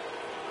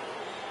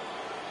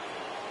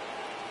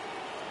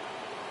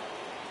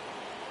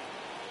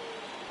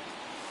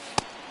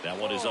 That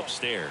one is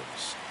upstairs.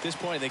 At this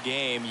point in the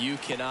game, you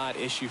cannot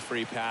issue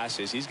free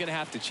passes. He's going to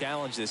have to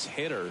challenge this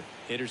hitter.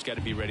 Hitter's got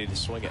to be ready to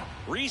swing it.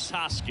 Rhys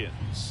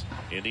Hoskins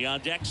in the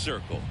on-deck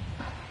circle.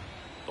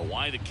 The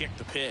wide to kick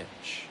the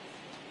pitch.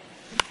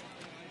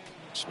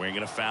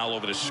 Swinging a foul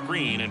over the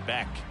screen and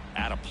back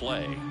out of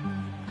play.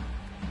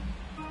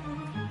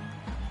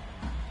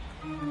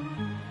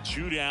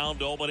 2 down,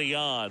 nobody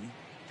on.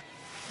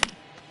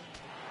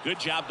 Good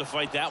job to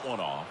fight that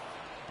one off.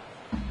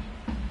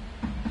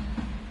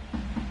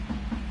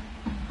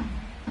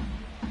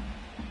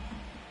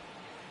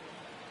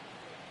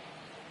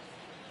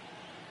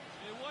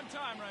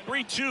 time right now.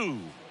 3-2.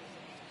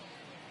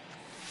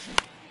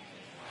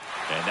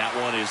 And that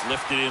one is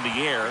lifted in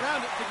the air,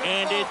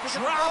 and it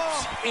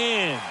drops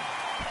in.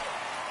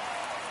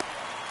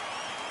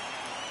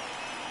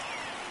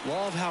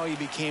 Love how he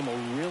became a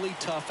really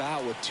tough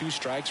out with 2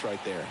 strikes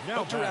right there.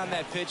 Hooked around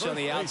that pitch on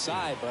the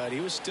outside, but he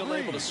was still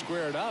able to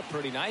square it up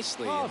pretty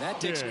nicely. And that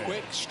takes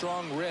quick,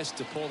 strong wrist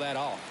to pull that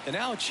off. And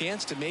now a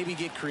chance to maybe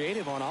get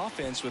creative on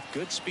offense with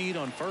good speed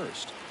on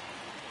first.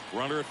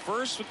 Runner at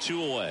first with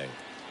 2 away.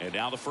 And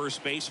now the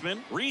first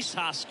baseman, Rhys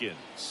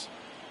Hoskins.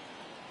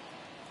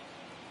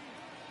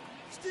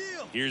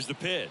 Steal. Here's the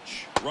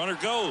pitch. Runner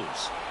goes.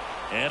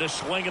 And a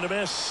swing and a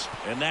miss.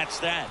 And that's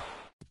that.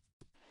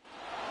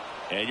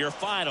 And your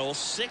final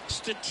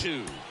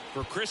 6-2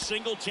 for Chris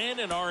Singleton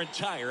and our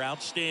entire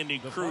outstanding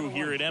crew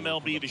here at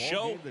MLB The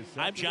Show.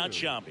 I'm John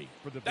Sciambi.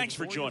 Thanks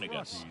for joining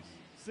us.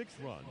 6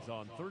 runs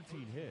on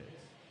 13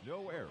 hits.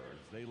 No errors.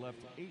 They left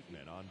 8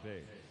 men on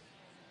base.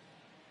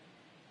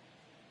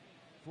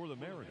 For the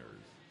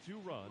Mariners, 2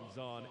 runs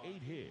on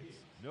 8 hits.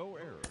 No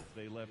errors.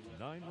 They left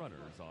 9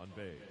 runners on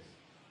base.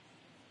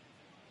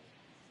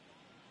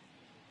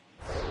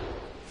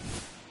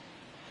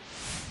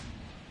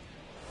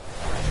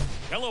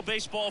 Hello,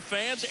 baseball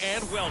fans,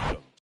 and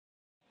welcome.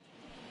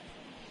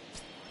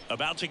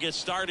 About to get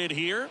started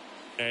here,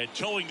 and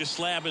towing the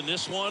slab in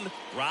this one,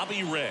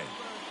 Robbie Ray.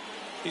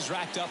 He's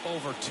racked up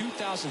over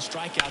 2,000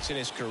 strikeouts in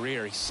his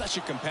career. He's such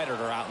a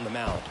competitor out in the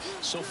mound.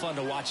 So fun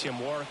to watch him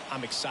work.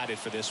 I'm excited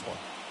for this one.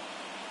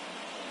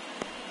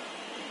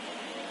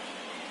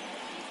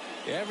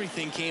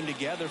 Everything came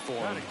together for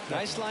him.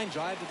 Nice line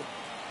drive to the...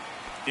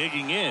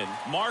 Digging in,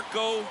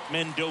 Marco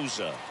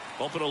Mendoza.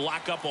 Hoping to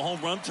lock up a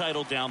home run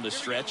title down the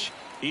stretch.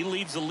 He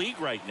leads the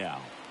league right now.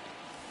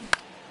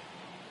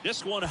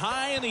 This one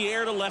high in the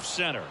air to left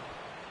center.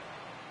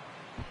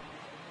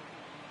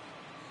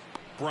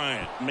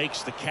 Bryant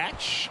makes the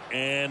catch,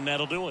 and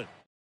that'll do it.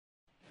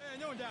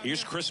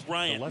 Here's Chris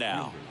Bryant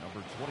now.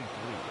 Number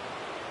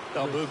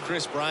 23.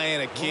 Chris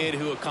Bryant, a kid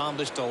who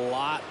accomplished a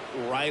lot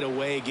right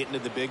away getting to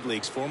the big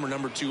leagues. Former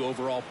number 2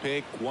 overall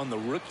pick, won the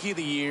Rookie of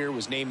the Year,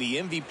 was named the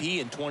MVP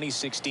in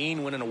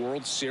 2016, winning a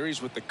World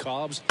Series with the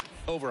Cubs.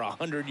 Over a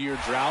 100-year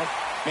drought.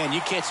 Man,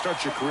 you can't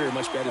start your career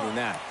much better than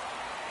that.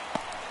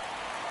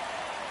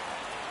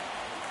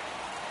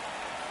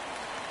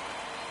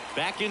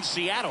 Back in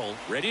Seattle,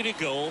 ready to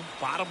go,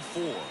 bottom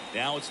 4.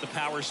 Now it's the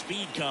power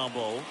speed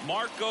combo,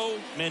 Marco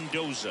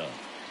Mendoza.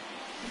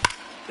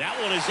 That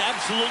one is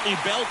absolutely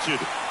belted.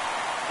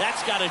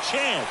 That's got a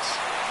chance.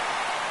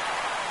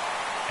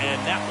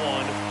 And that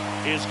one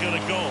is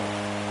going to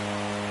go.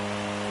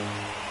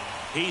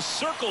 He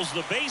circles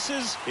the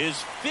bases, his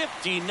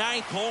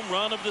 59th home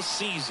run of the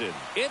season.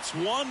 It's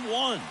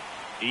 1-1.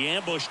 He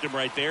ambushed him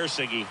right there,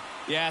 Siggy.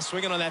 Yeah,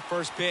 swinging on that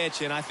first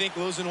pitch, and I think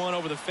losing one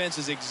over the fence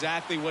is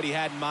exactly what he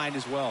had in mind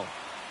as well.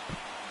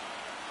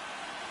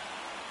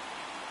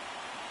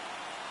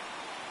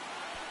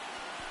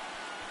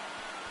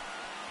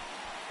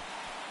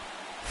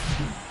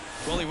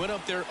 Well, he went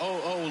up there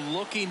 0-0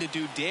 looking to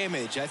do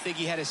damage. I think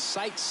he had his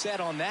sights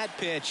set on that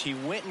pitch. He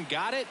went and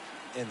got it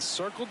and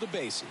circled the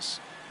bases.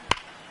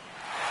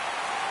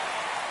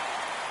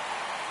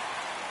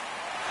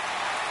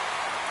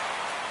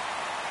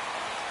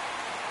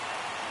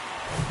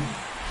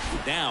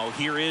 Now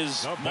here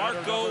is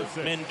Marco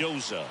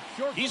Mendoza.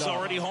 He's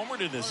already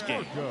homered in this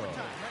game.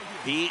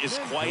 He is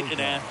quite an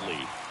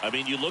athlete. I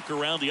mean, you look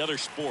around the other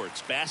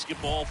sports,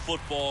 basketball,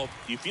 football,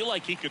 you feel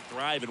like he could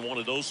thrive in one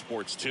of those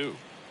sports too.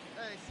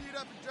 Hey, see it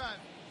up and drive.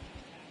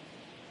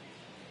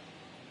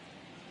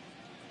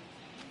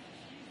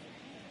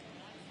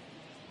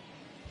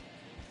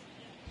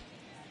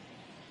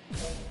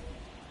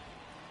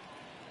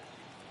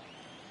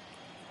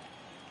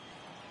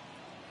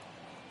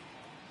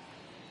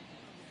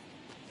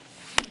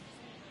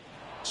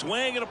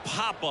 Swing and a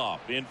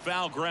pop-up in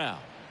foul ground.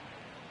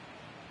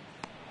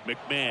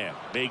 McMahon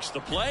makes the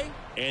play,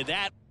 and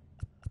that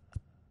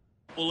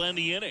will end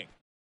the inning.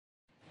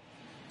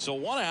 So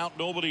 1 out,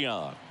 nobody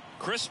on.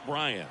 Chris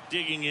Bryant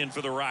digging in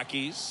for the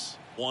Rockies.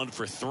 1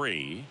 for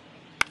 3.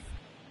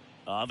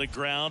 On the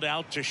ground,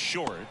 out to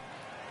short.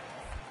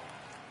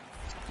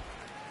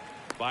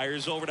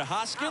 Fires over to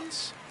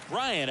Hoskins.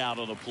 Bryant out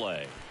on the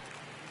play.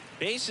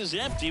 Base is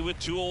empty with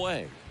 2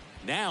 away.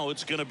 Now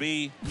it's going to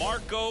be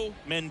Marco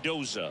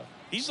Mendoza.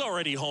 He's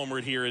already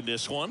homered here in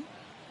this one.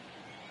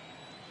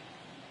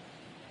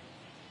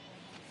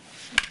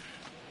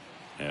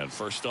 And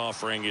first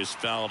offering is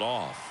fouled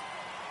off.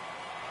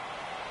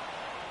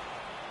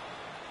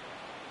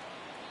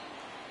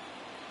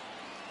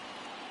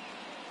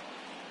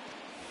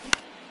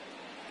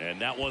 And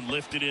that one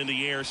lifted in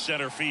the air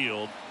center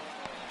field.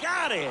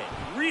 Got it.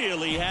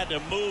 Really had to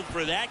move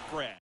for that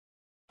grab.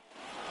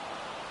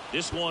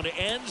 This one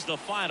ends the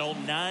final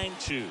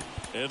 9-2.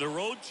 And the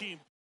road team.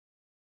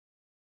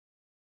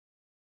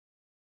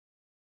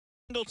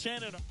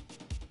 Singleton and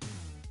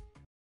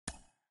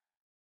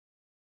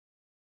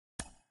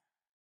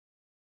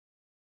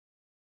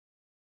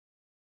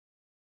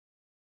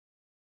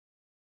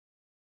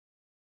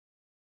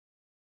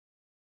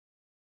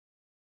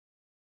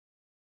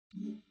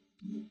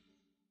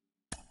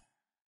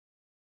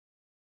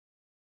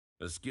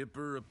A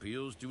skipper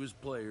appeals to his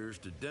players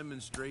to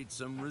demonstrate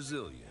some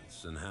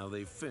resilience in how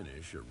they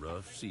finish a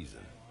rough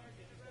season.